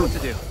telling the Tell me truth.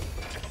 what to do.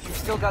 You've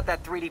still got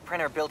that 3D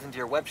printer built into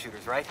your web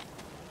shooters, right?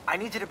 I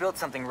need you to build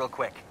something real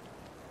quick.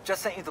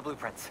 Just sent you the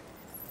blueprints.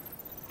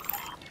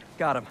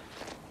 Got him.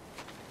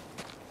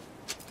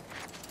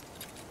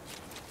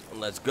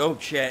 Let's go,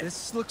 chat.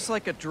 This looks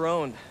like a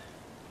drone.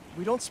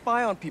 We don't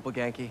spy on people,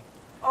 Genki.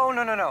 Oh,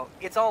 no.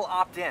 It's all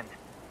opt-in.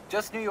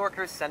 Just New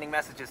Yorkers sending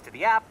messages to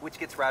the app, which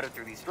gets routed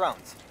through these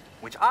drones,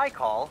 which I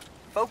call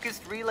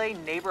Focused Relay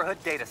Neighborhood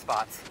Data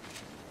Spots.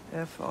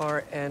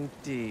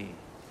 FRND.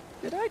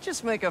 Did I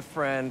just make a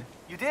friend?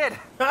 You did!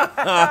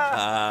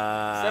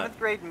 7th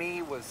grade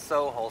me was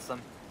so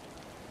wholesome.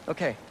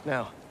 Okay,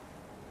 now,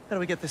 how do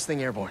we get this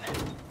thing airborne?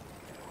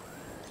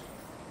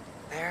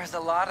 There's a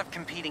lot of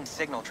competing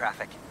signal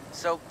traffic,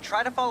 so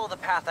try to follow the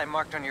path I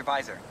marked on your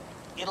visor.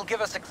 It'll give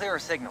us a clearer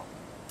signal.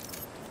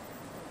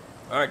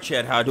 Alright,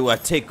 chat, how do I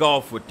take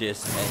off with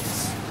this?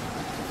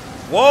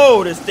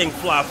 Whoa, this thing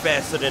fly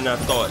faster than I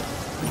thought.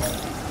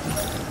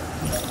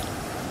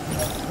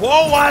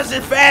 Whoa, why is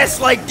it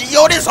fast like this?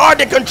 Yo, this hard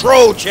to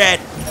control, chat.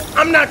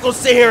 I'm not gonna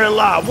sit here and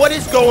lie. What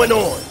is going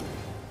on?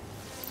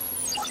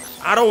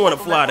 I don't want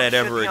to fly that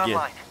ever again.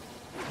 Online.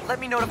 Let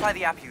me notify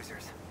the app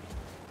users.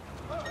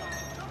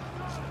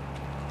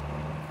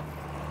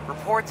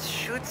 Reports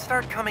should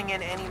start coming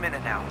in any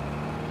minute now.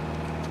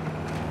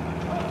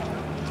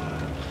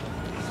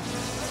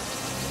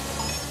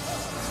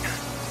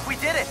 We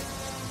did it!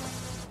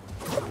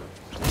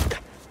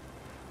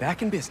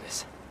 Back in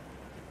business.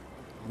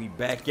 We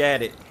back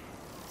at it.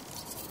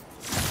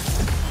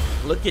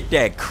 Look at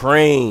that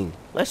crane.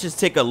 Let's just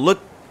take a look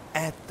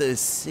at the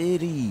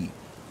city.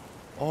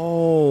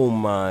 Oh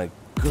my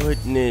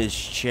goodness,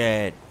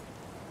 chat.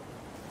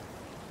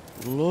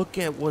 Look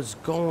at what's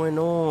going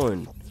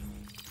on.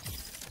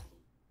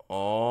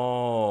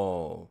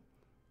 Oh.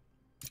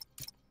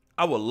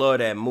 I would love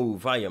that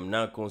move. I am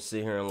not going to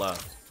sit here and lie.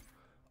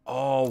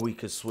 Oh, we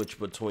could switch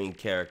between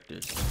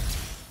characters.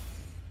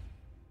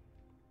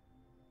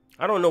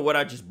 I don't know what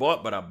I just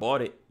bought, but I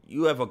bought it.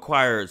 You have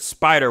acquired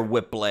Spider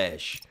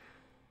Whiplash.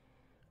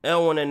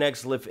 L1 and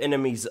X lift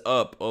enemies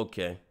up.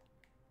 Okay.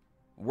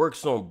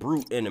 Works on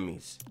brute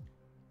enemies.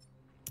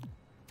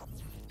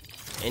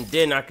 And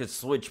then I could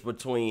switch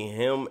between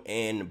him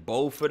and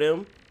both of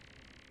them.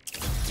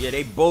 Yeah,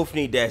 they both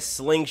need that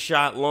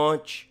slingshot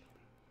launch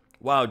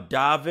while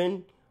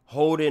diving,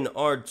 holding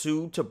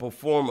R2 to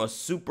perform a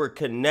super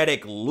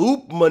kinetic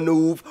loop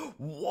maneuver.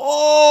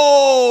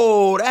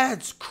 Whoa,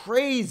 that's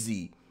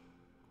crazy.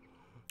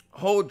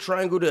 Hold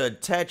triangle to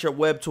attach a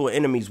web to an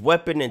enemy's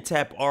weapon and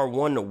tap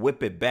R1 to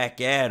whip it back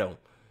at him.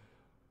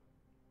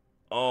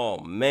 Oh,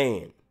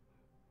 man.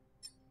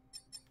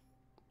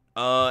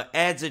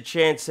 Adds a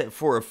chance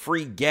for a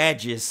free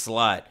gadget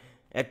slot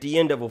at the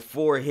end of a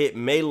 4-hit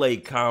melee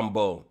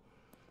combo.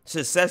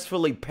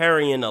 Successfully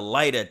parrying a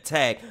light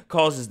attack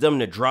causes them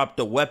to drop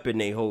the weapon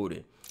they hold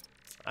it.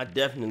 I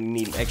definitely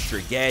need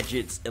extra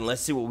gadgets, and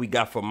let's see what we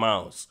got for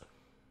Miles.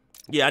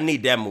 Yeah, I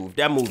need that move.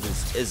 That move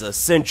is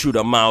essential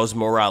to Miles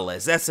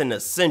Morales. That's an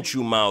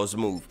essential Miles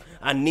move.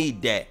 I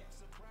need that.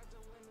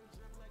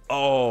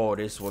 Oh,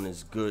 this one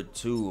is good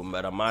too,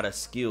 but I'm out of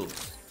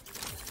skills.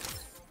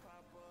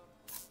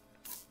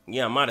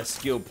 Yeah, I'm out of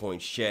skill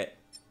points, chat.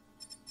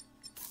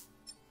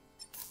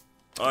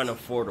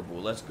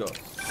 Unaffordable. Let's go.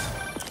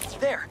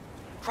 There.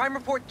 Crime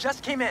report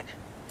just came in.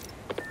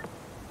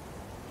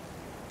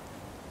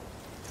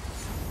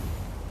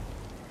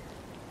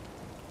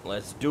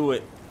 Let's do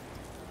it.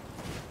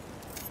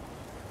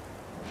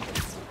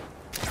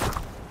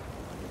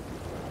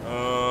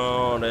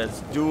 Oh,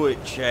 let's do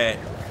it, chat.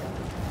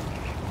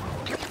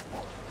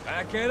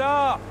 Back it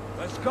up.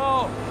 Let's go.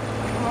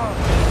 Come on.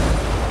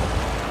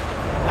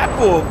 That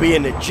boy will be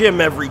in the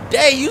gym every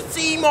day. You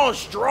see him all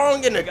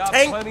strong in the Got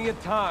tank. plenty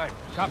of time.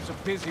 Cops are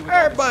busy with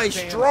Everybody's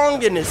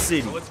strong in this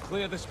city. So let's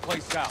clear this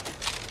place out.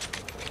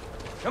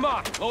 Come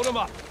on, load him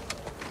up.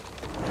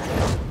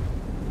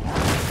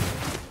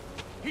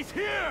 He's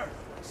here.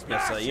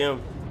 Yes, I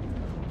am.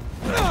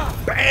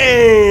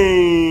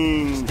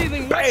 Bang!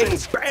 Stealing Bang!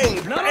 weapons.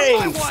 Bang! Not on Bang!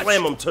 my watch.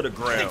 Slam him to the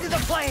ground. This is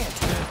a plan.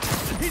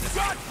 He's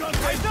got guns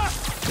right now.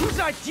 Whose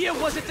idea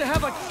was it to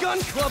have a gun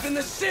club in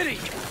the city?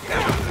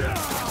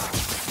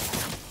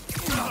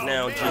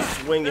 Now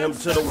just swing him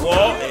to the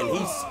wall, and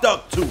he's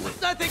stuck to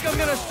it. I think I'm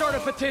gonna start a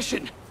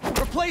petition.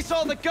 Replace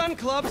all the gun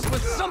clubs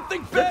with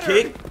something better.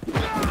 Kick.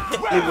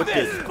 Hit me with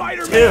this.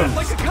 Spiderman, Tim.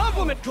 like a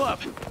compliment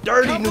club.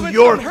 Dirty New Compliments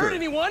Yorker. don't hurt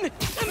anyone,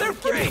 and they're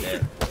free.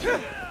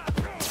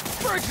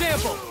 For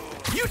example,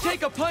 you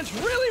take a punch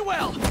really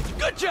well.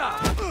 Good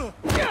job.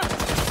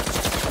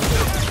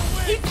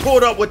 He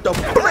pulled up with the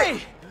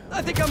Hey,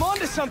 I think I'm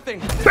onto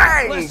something.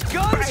 Bang! Less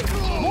guns,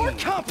 more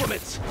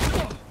compliments.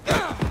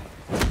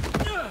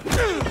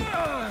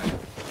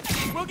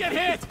 We'll get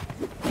hit.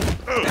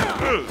 We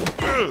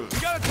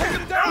gotta take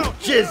him down.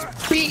 Just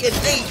beating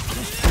they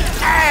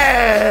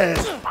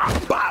ass.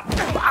 Bop,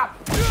 bop,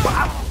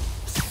 bop.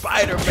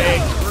 Spider-Man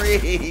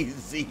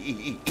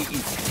crazy.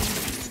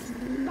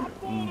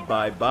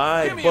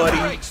 Bye-bye, Give me a buddy.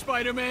 break,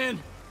 Spider-Man.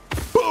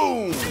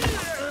 Boom.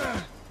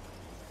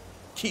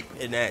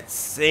 Keeping that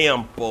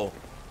sample.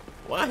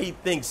 Why he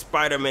thinks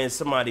Spider-Man's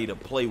somebody to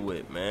play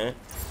with, man?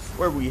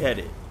 Where we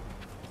headed?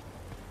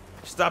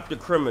 Stop the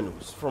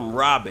criminals from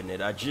robbing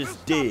it. I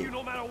just did.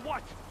 No matter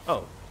what.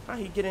 Oh, how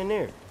he get in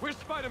there? Where's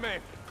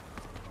Spider-Man?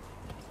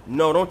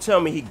 No, don't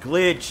tell me he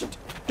glitched.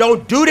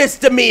 Don't do this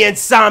to me,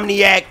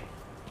 Insomniac.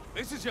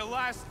 This is your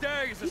last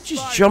day as a He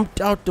just Spider.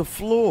 jumped out the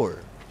floor.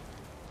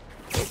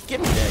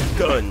 Give me that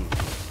gun.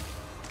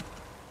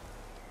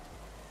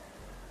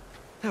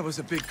 That was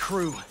a big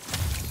crew,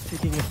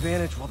 taking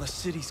advantage while the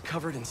city's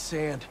covered in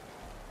sand.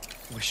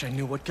 Wish I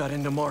knew what got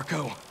into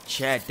Marco.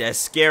 Chat, that's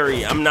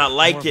scary. I'm not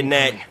liking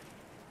that.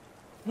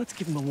 Let's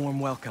give him a warm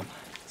welcome,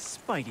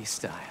 Spidey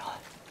style.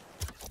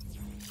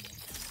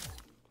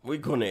 We're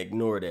gonna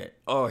ignore that.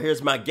 Oh,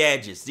 here's my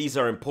gadgets. These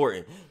are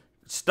important.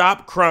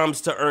 Stop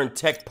crimes to earn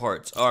tech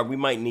parts. All right, we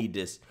might need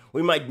this.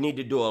 We might need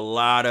to do a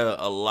lot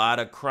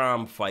of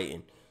crime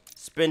fighting.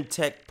 Spend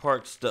tech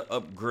parts to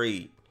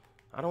upgrade.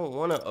 I don't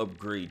want to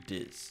upgrade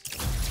this.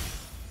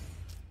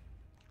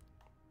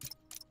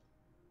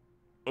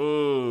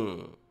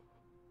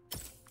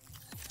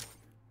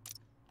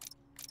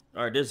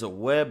 All right, there's a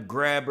web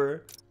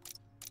grabber.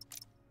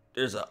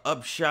 There's an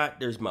upshot.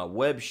 There's my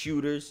web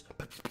shooters.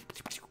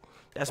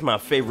 That's my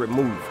favorite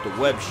move, the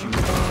web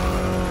shooter.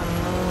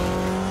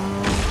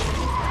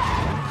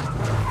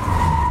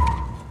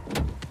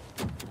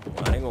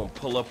 Why they gonna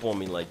pull up on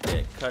me like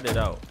that? Cut it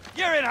out.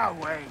 You're in our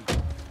way.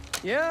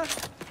 Yeah,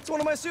 it's one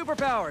of my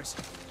superpowers.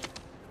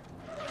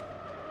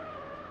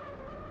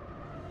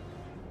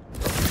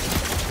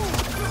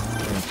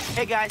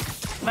 Hey guys,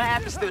 my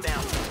app is still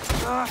down.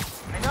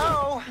 I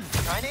know.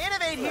 Trying to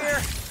innovate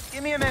here.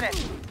 Give me a minute.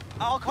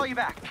 I'll call you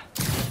back.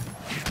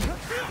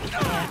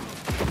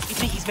 You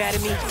think he's mad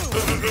at me?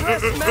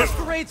 Stress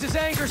masquerades as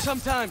anger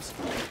sometimes.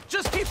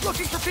 Just keep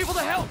looking for people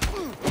to help.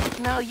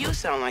 No, you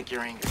sound like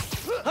you're angry.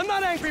 I'm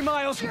not angry,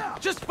 Miles.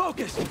 Just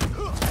focused.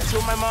 That's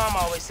what my mom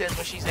always says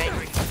when she's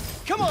angry.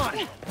 Come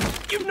on.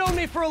 You've known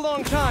me for a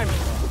long time.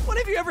 When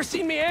have you ever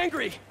seen me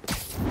angry?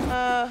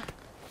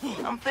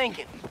 I'm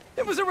thinking.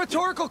 It was a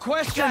rhetorical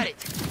question. Got it.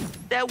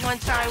 That one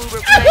time we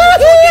were playing a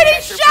board game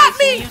at your place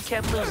and you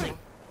kept losing.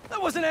 I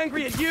wasn't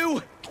angry at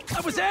you.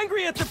 I was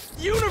angry at the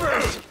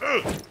universe.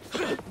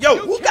 Yo,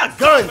 who got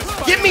guns?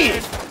 Give me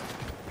it.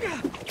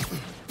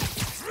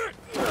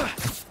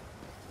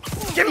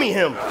 Give me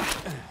him.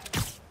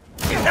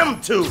 Him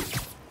too.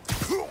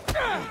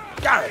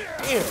 God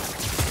damn.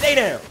 Stay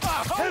down.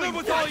 Hold him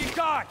with all you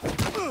got.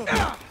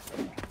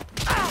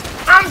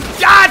 I'm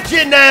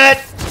dodging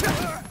that.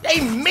 They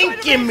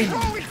minking me.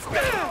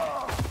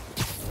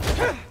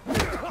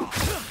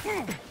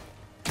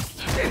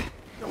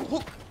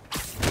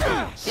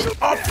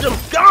 Get off them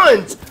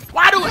guns.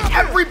 Why do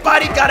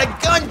everybody got a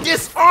gun?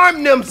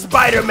 Disarm them,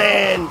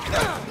 Spider-Man.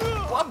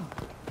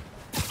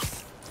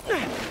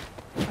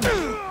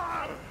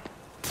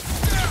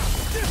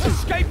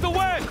 Escape the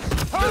wedge.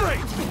 Hurry.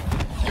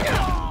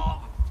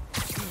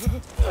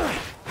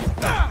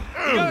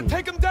 You gotta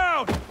take him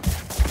down.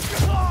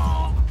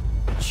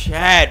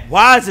 Chad,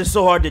 why is it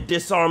so hard to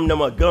disarm them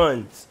with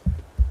guns?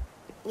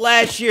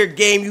 Last year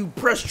game, you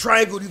press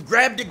triangle, you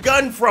grab the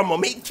gun from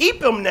him.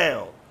 Keep him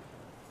now.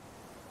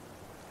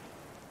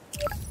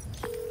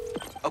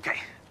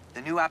 Okay,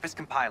 the new app is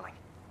compiling.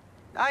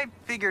 I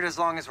figured as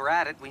long as we're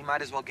at it, we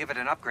might as well give it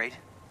an upgrade.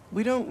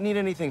 We don't need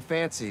anything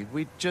fancy.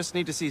 We just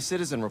need to see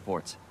citizen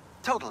reports.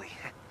 Totally.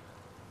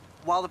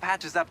 While the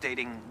patch is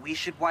updating, we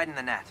should widen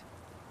the net.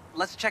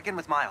 Let's check in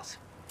with Miles.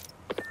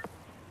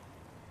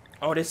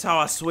 Oh, this how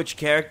I switch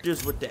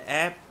characters with the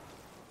app?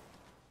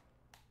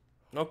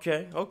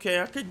 Okay,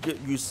 I could get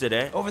used to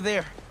that. Over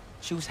there.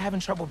 She was having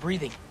trouble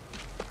breathing.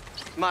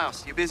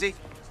 Miles, you busy?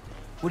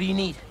 What do you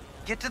need?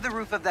 Get to the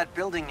roof of that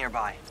building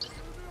nearby.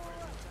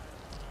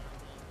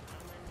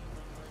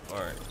 All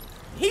right.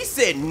 He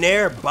said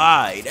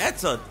nearby.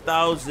 That's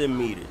 1,000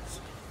 meters.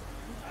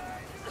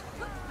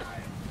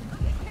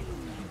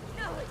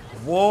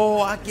 Whoa,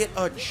 I get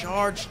a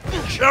charged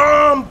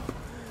jump.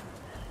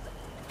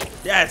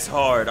 That's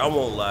hard. I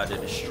won't lie to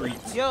the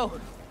streets. Yo,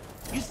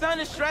 you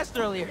sounded stressed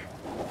earlier.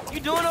 You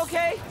doing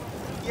okay?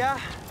 Yeah,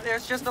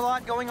 there's just a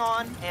lot going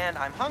on, and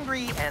I'm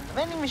hungry, and the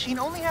vending machine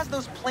only has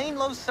those plain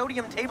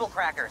low-sodium table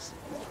crackers.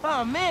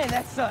 Oh man,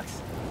 that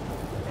sucks.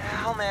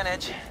 I'll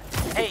manage.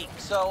 Hey,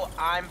 so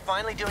I'm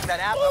finally doing that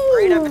app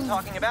upgrade I've been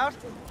talking about,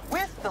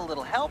 with a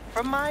little help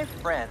from my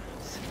friends.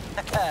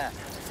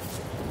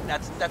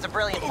 That's a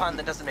brilliant pun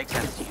that doesn't make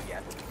sense to you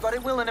yet, but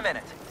it will in a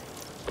minute.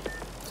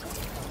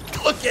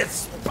 Look at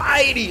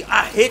Spidey.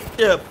 I hit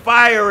the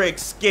fire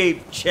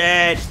escape,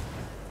 Chad.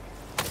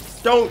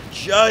 Don't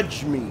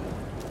judge me.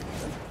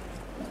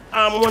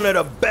 I'm one of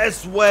the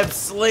best web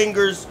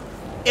slingers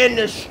in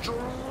the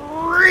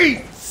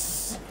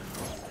streets.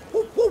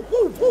 Woo, woo,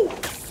 woo, woo.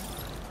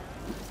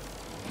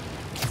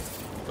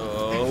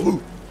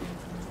 Oh.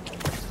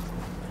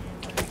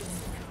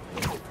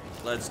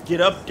 Let's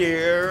get up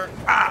there.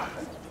 Ah.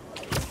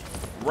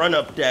 Run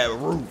up that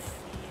roof.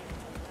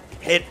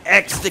 Hit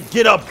X to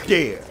get up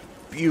there.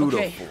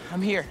 Beautiful. Okay,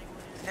 I'm here.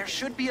 There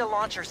should be a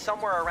launcher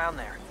somewhere around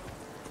there.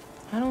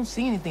 I don't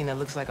see anything that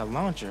looks like a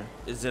launcher.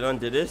 Is it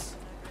under this?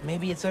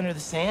 Maybe it's under the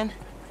sand?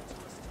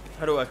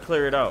 How do I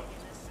clear it out?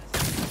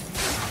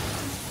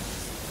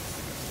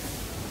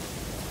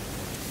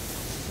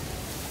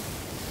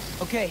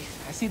 Okay,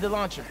 I see the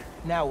launcher.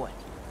 Now what?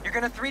 You're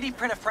gonna 3D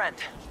print a friend.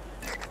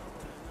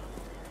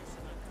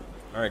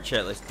 All right,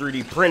 chat, let's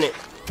 3D print it.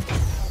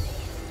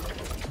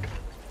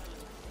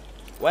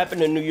 What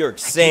happened to New York?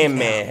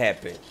 Sandman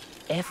happened.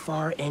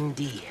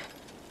 FRND.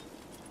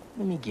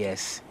 Let me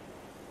guess.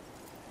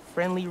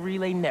 Friendly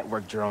Relay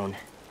Network drone.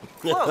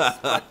 Close,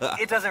 but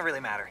it doesn't really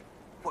matter.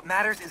 What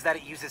matters is that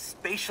it uses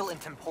spatial and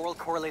temporal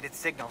correlated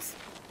signals.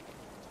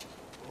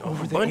 A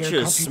bunch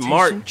of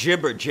smart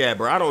jibber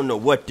jabber. I don't know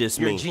what this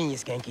means. You're a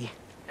genius, Genki.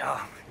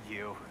 Oh,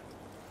 you.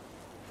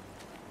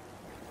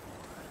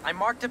 I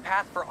marked a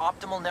path for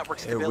optimal network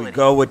stability. Here we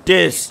go with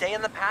this. If you stay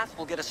in the path,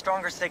 we'll get a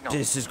stronger signal.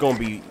 This is gonna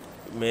be,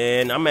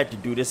 man, I'm gonna have to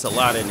do this a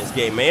lot in this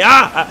game, man.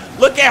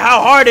 Look at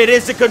how hard it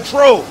is to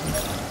control.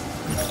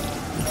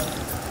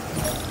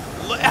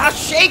 Look how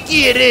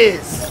shaky it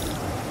is.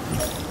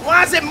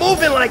 Why is it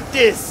moving like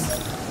this?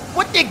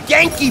 What did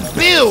Genki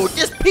build?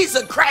 This piece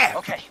of crap.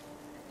 Okay,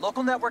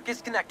 local network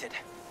is connected.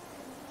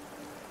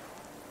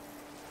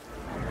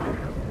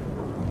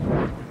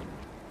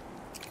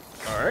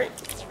 All right.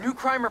 New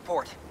crime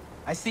report.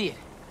 I see it.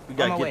 We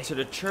gotta get to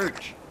the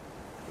church.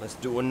 Let's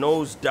do a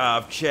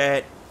nosedive,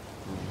 chat.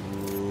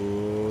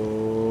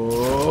 Ooh.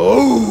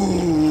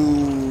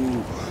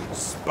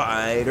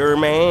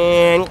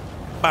 Spider-Man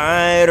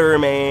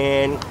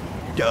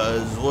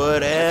does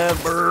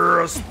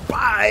whatever a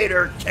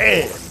spider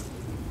can.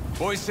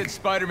 Boys said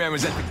Spiderman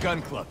was at the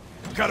gun club.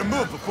 Gotta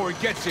move before he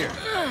gets here.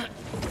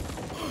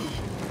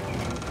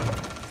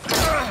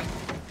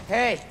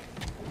 Hey,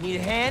 need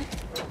a hand?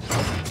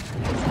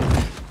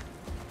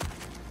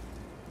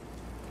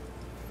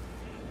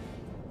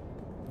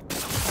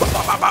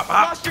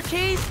 Lost your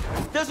keys?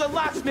 There's a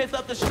locksmith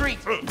up the street.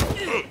 All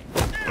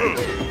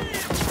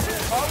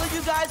of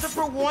you guys are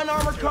for one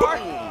armored car?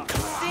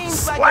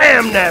 Seems like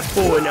Slam that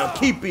boy now.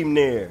 Keep him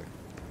there.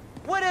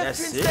 What if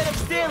That's instead it? of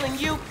stealing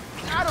you,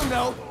 I don't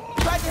know,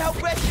 tried to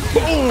help rescue you?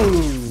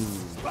 Boom.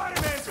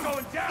 Spider-Man's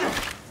going down.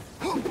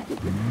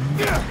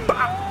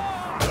 Bop.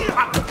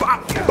 Bop,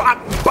 bop, bop.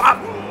 Bop.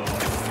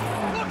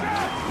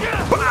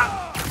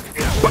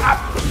 Bop.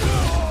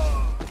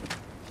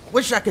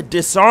 Wish I could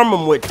disarm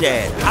him with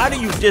that. How do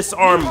you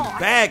disarm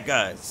bad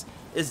guys?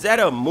 Is that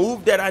a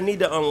move that I need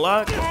to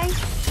unlock? Okay.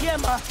 Yeah,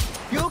 Ma.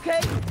 You okay?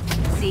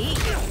 See?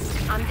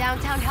 I'm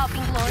downtown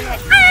helping Gloria.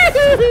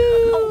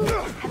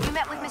 Oh, have you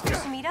met with Mr.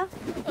 Sumida?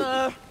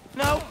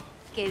 No.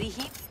 ¿Qué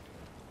dije?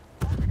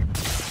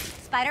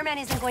 Spider-Man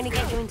isn't going to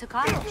get you into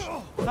college.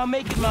 I'll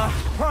make it, Ma.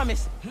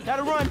 Promise.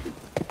 Gotta run.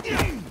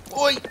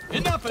 Oi.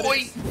 Enough of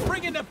this.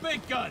 Bring in the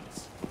big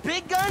guns.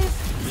 Big guns?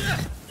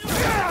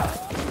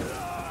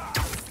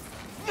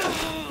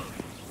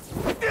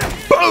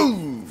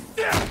 Boom!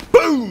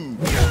 Boom!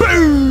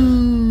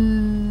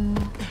 Boom!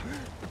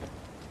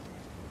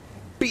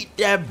 Beat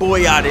that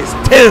boy out his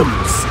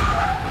Timbs.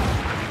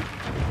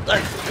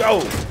 Let's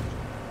go.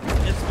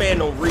 This man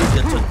don't read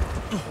the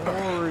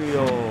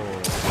tutorial.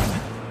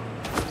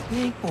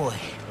 Big boy.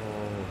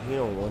 Oh, he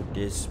don't want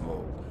this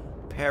smoke.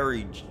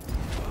 Parry.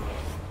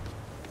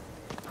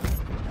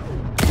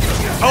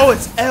 Oh,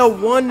 it's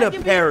L1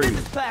 to parry.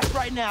 This class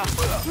right now.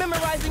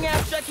 Memorizing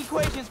abstract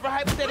equations for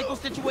hypothetical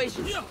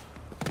situations.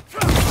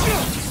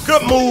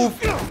 Good move.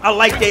 I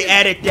like they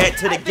added that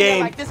to the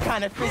game. I like this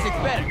kind of physics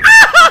better.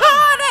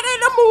 That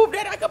ain't a move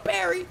that I can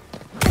parry.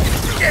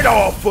 Get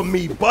off of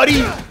me,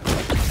 buddy.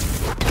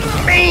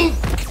 mean.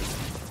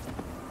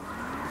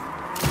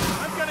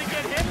 I'm gonna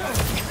get him.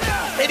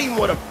 Hit him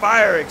with a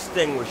fire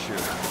extinguisher.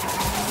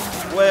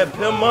 Web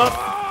him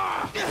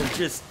up and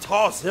just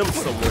toss him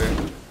somewhere.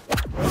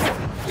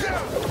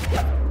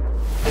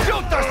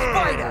 Shoot the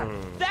spider!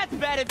 That's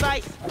bad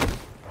advice.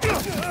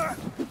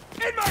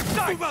 In my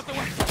sight! Move out the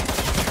way.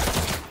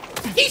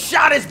 He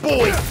shot his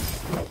boy.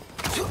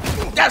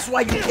 That's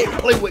why you can't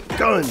play with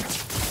guns.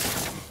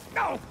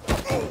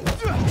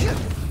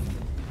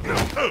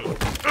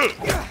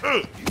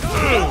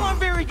 I'm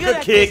very good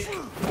at kick. this.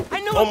 I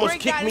know Almost a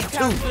great kicked me guidance too.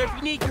 counselor if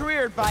you need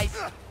career advice.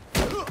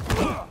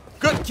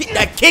 Good kick.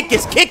 That kick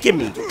is kicking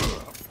me.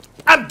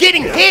 I'm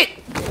getting hit.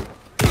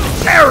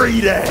 Carry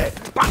that.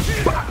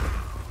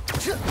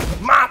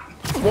 Mop.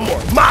 One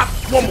more. Mop.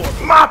 One more.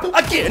 Mop.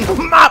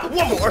 Again. Mop.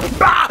 One more.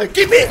 Bow.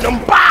 Keep hitting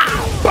them.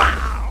 Bow.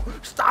 Bow.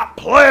 Stop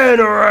playing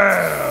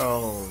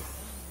around.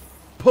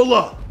 Pull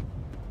up.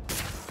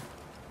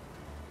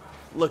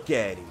 Look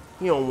at him.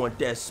 He don't want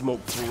that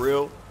smoke for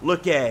real.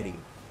 Look at him.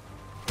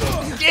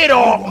 Get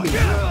off me.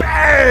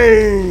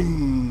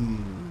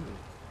 Bang.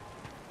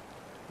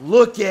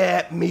 Look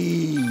at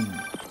me.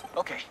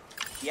 Okay,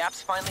 the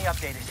app's finally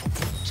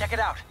updated. Check it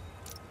out.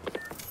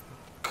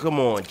 Come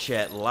on,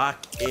 chat.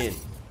 Lock in.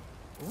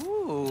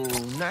 Ooh,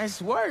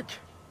 nice work.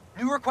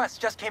 New requests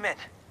just came in.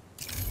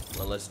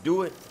 Well, let's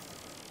do it.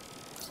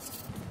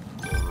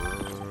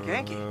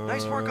 Genki,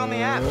 nice work on the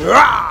app. This will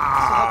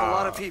Ah! help a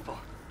lot of people.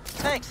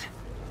 Thanks.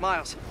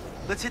 Miles,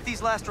 let's hit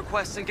these last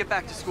requests and get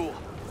back to school.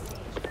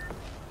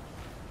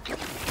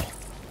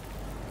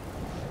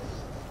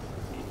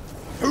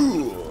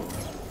 Ooh.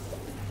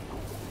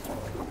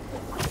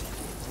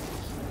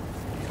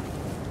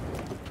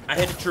 I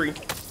hit a tree.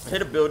 I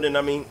hit a building,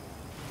 I mean.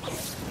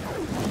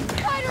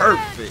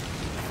 Perfect.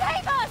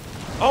 Save us!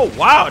 Oh,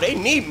 wow, they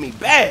need me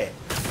bad.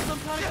 Some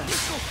kind of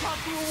crystal popped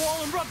through a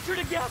wall and ruptured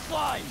a gas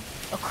line.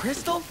 A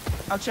crystal?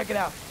 I'll check it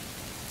out.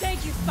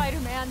 Thank you,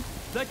 Spider-Man.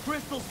 That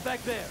crystal's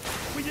back there.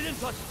 We didn't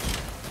touch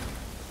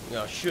it.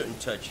 Y'all shouldn't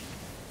touch it.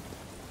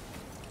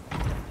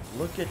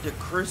 Look at the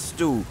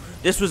crystal.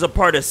 This was a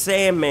part of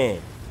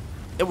Sandman.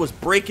 It was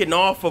breaking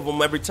off of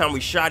him every time we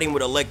shot him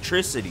with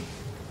electricity.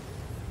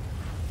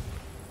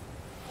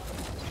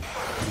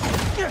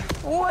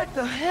 What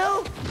the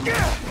hell?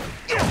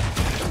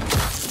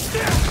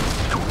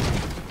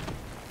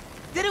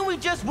 Didn't we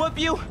just whoop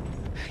you?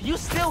 You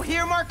still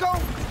here, Marco?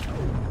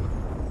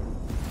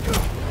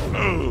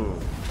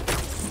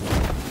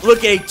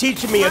 Look at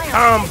teaching me a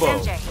combo.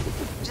 MJ.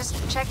 Just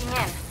checking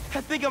in. I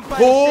think I'm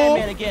fighting Pull,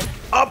 Sandman again.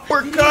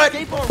 uppercut, Did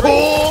he escape already?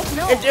 pull,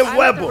 No, and then I'm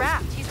web with the him.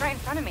 Raft. He's right in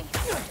front of me.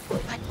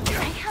 But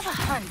I have a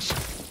hunch.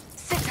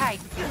 Sit tight.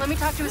 Let me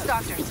talk to his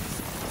doctors.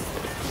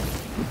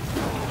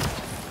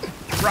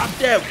 Drop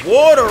that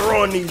water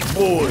on these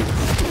boys.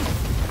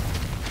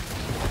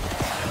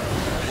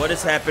 What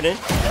is happening?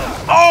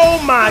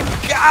 Oh my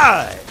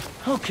God!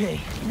 Okay,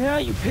 now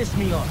you pissed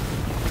me off.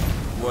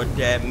 What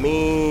that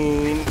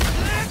mean?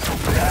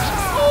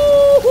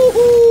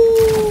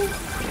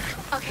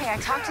 Okay, I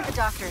talked to the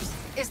doctors.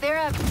 Is there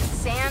a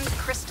sand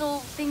crystal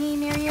thingy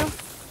near you?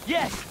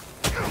 Yes.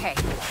 Okay.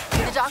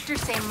 The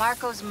doctors say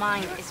Marco's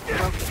mind is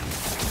broken.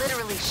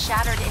 Literally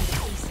shattered into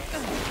pieces.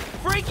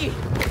 Freaky!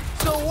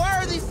 So why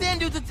are these sand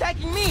dudes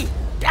attacking me?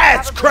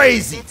 That's Probably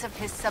crazy! bits of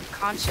his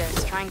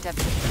subconscious trying to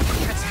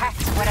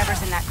protect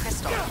whatever's in that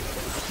crystal.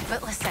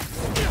 But listen,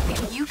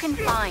 if you can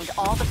find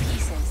all the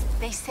pieces,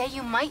 they say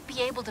you might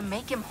be able to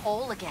make him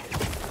whole again.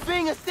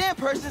 Being a sand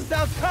person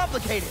sounds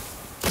complicated.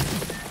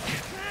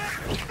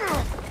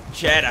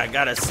 Chad, I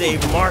gotta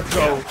save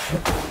Marco.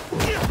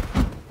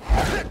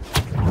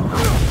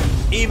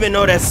 Even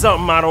though that's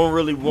something I don't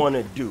really want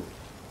to do.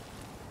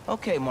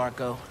 Okay,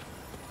 Marco.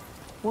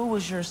 What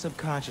was your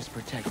subconscious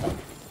protecting?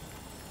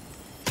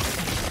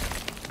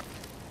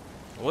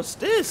 What's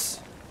this?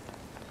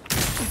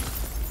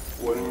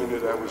 1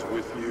 minute I was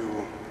with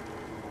you,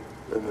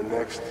 and the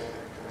next,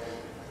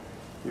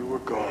 you were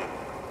gone.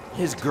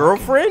 His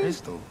girlfriend?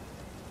 Crystal.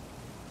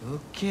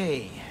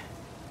 Okay.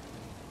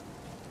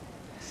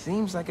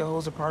 Seems like it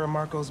holds a part of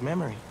Marco's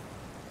memory.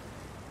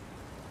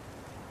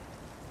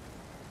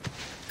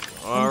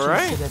 All MJ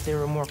right. said that there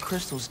were more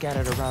crystals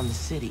scattered around the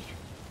city.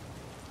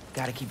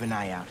 Gotta keep an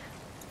eye out.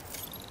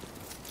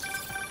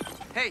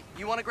 Hey,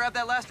 you want to grab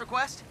that last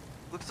request?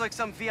 Looks like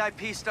some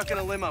VIP stuck in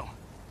a limo.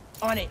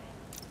 On it.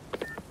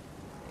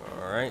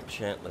 All right,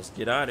 Chad, let's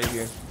get out of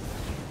here.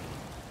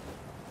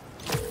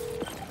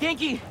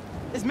 Genki,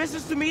 is Mr.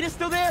 Sumida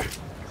still there?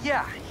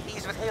 Yeah,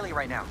 he's with Haley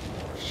right now.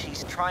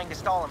 She's trying to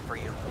stall him for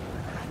you.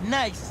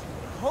 Nice.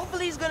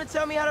 Hopefully he's gonna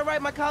tell me how to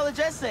write my college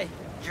essay.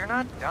 You're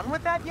not done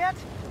with that yet?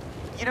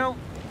 You know,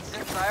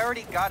 since I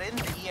already got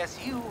into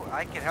ESU,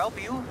 I could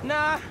help you.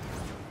 Nah,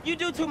 you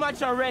do too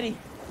much already.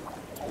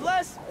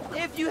 Plus,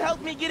 if you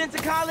help me get into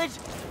college,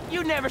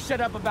 you never shut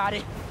up about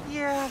it.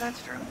 Yeah,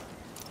 that's true.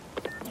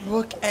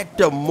 Look at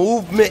the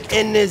movement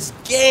in this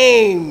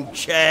game,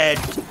 Chad.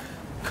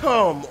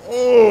 Come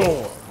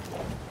on.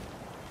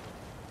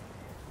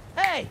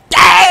 Hey!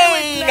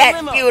 Dang,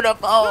 that's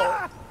beautiful.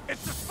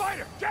 It's the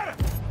spider! Get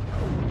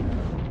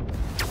him!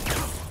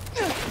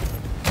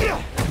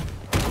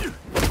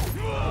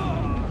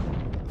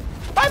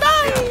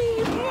 Bye-bye!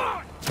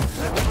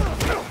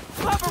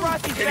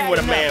 Paparazzi's Hit him with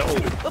a manhole.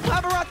 The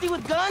paparazzi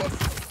with guns?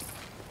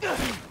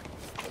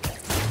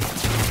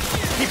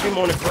 Keep him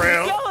on the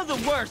ground. Y'all are the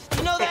worst,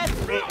 you know that?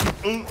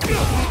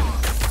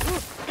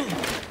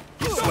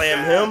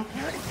 Slam him.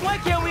 Why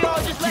can't we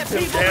all just let Keep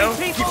him people down.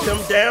 be people? Keep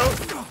him down.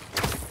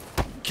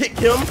 Kick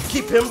him.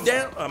 Keep him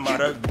down. I'm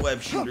out of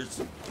web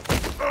shooters.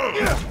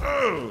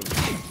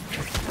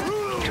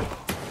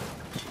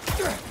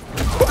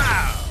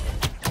 Wow.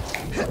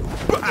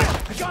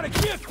 I got a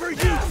gift for you,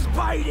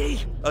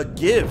 Spidey! A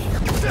gift?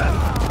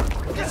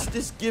 What's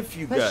this gift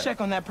you Let's got?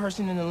 check on that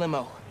person in the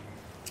limo.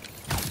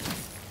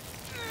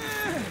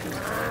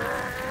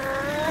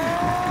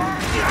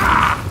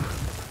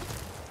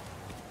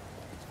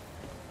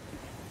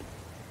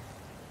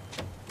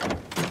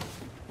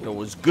 It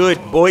was good,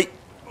 boy.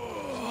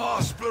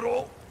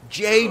 Hospital.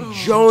 J.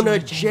 Jonah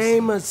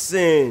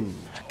Jameson.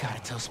 I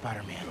gotta tell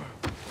Spider-Man.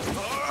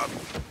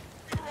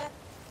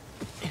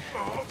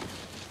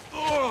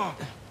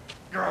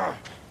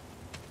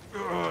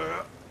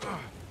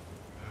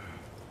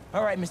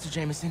 All right, Mr.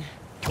 Jameson.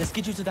 Let's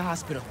get you to the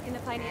hospital. In the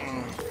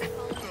financial.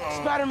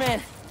 Spider-Man,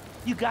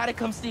 you gotta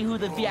come see who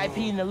the VIP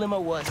in the limo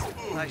was.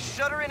 I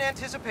shudder in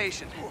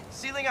anticipation.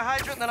 Sealing a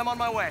hydrant, then I'm on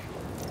my way.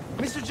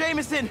 Mr.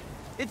 Jameson,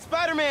 it's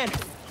Spider-Man.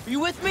 Are you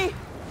with me?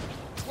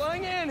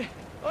 Flying in.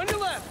 On your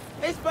left.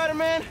 Hey,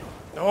 Spider-Man.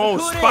 Oh,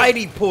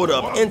 Spidey pulled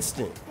up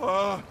instant.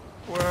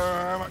 Where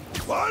am I?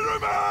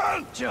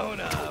 Spider-Man!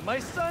 Jonah, my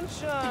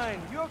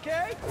sunshine. You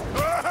okay?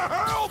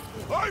 Help!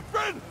 I've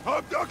been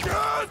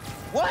abducted!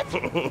 What?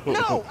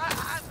 No,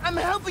 I'm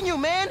helping you,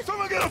 man.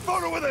 Someone get a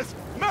photo with this!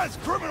 Mass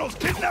criminals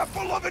kidnap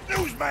beloved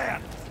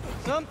newsman!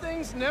 Some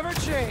things never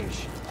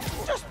change.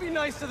 Just be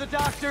nice to the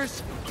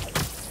doctors.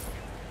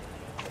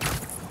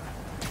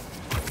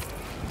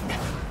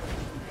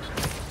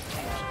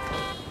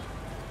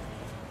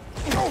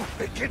 Oh,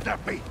 they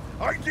kidnapped me!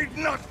 I did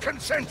not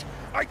consent!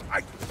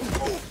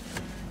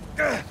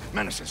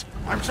 Menaces.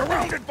 I'm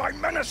surrounded by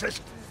menaces!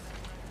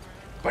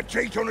 But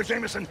J. Jonah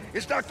Jameson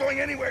is not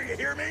going anywhere, you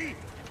hear me?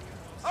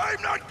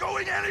 I'm not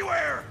going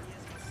anywhere!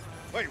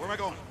 Wait, where am I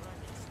going?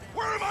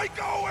 Where am I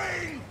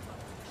going?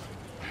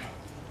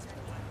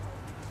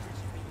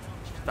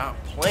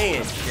 Stop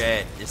playing,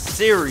 Chad. It's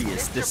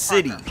serious. The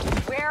city.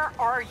 Where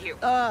are you?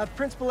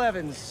 Principal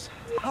Evans.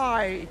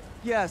 Hi.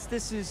 Yes,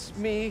 this is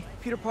me,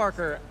 Peter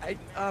Parker.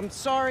 I'm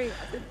sorry.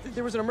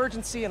 There was an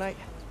emergency, and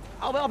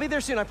I'll be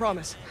there soon, I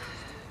promise.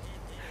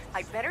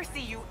 I better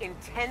see you in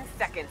 10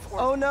 seconds or...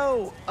 Oh,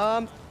 no.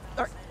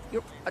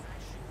 You're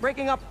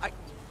breaking up.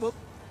 Well,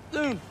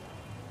 soon.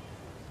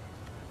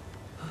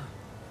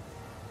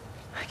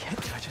 I can't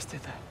believe I just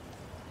did that.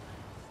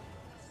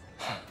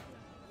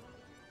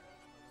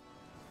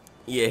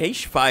 Yeah,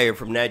 he's fired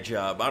from that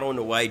job. I don't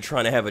know why he's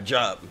trying to have a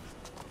job.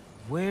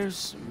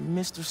 Where's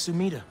Mr.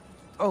 Sumida?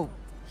 Oh,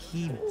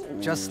 he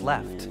just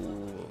left.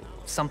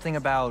 Something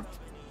about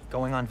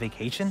going on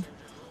vacation?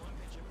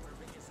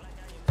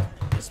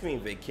 This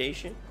mean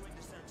vacation?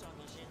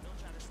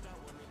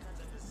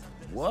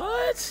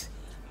 What?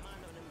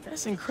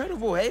 That's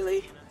incredible,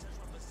 Haley.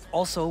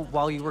 Also,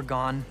 while you were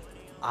gone,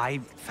 I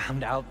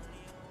found out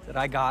that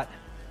I got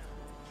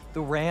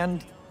the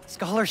Rand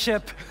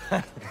scholarship.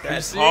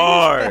 That's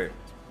hard.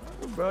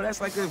 Bro, that's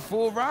like a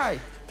full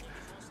ride.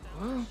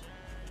 Well,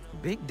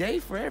 big day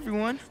for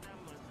everyone.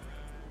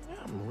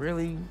 I'm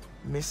really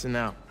missing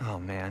out. Oh,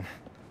 man.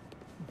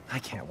 I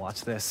can't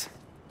watch this.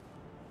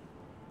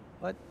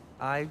 But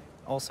I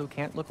also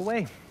can't look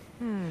away.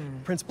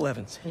 Principal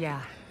Evans.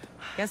 Yeah.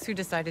 Guess who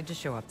decided to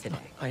show up today?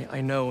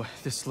 I know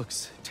this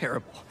looks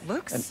terrible.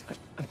 Looks?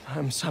 And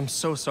I'm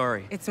so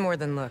sorry. It's more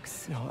than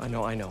looks. No,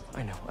 I know.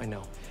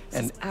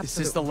 And this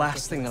is the absolutely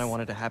last thing that I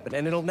wanted to happen,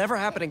 and it'll never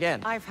happen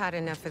again. I've had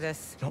enough of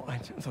this. No,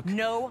 look.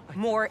 No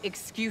more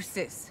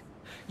excuses.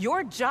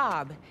 Your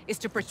job is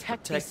to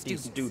protect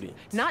these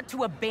students, not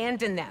to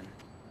abandon them.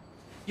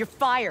 You're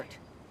fired.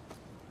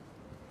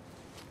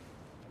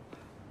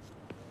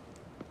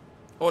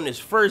 On his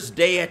first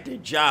day at the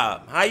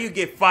job. How you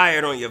get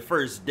fired on your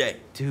first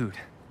day? Dude,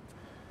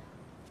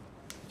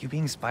 you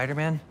being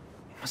Spider-Man,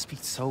 it must be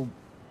so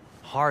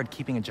hard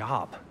keeping a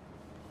job.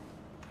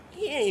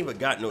 He ain't even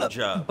got no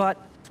job. But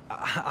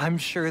I'm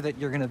sure that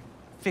you're gonna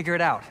figure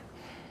it out.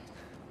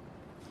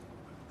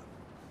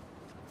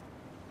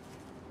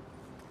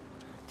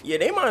 Yeah,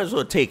 they might as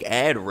well take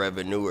ad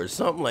revenue or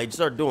something, like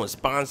start doing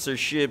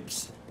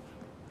sponsorships,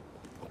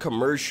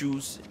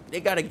 commercials.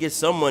 They gotta get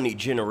some money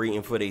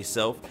generating for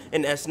themselves,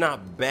 and that's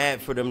not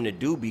bad for them to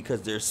do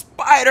because they're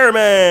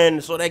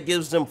Spider-Man. So that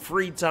gives them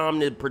free time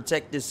to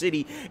protect the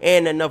city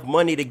and enough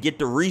money to get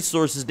the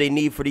resources they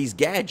need for these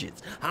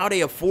gadgets. How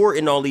they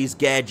affording all these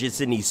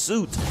gadgets and these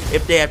suits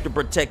if they have to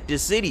protect the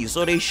city?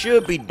 So they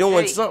should be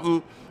doing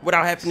something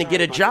without having to get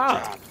a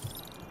job.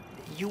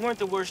 You weren't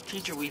the worst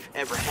teacher we've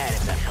ever had,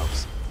 if that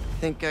helps.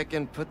 Think I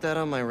can put that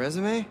on my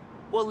resume?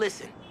 Well,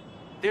 listen.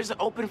 There's an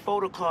open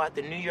photo call at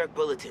the New York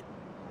Bulletin.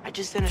 I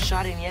just sent a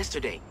shot in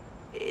yesterday.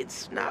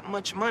 It's not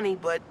much money,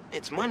 but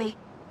it's money.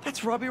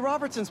 That's Robbie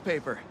Robertson's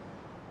paper.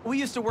 We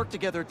used to work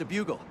together at the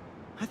Bugle.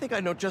 I think I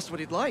know just what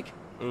he'd like.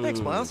 Thanks,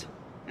 Miles.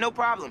 No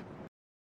problem.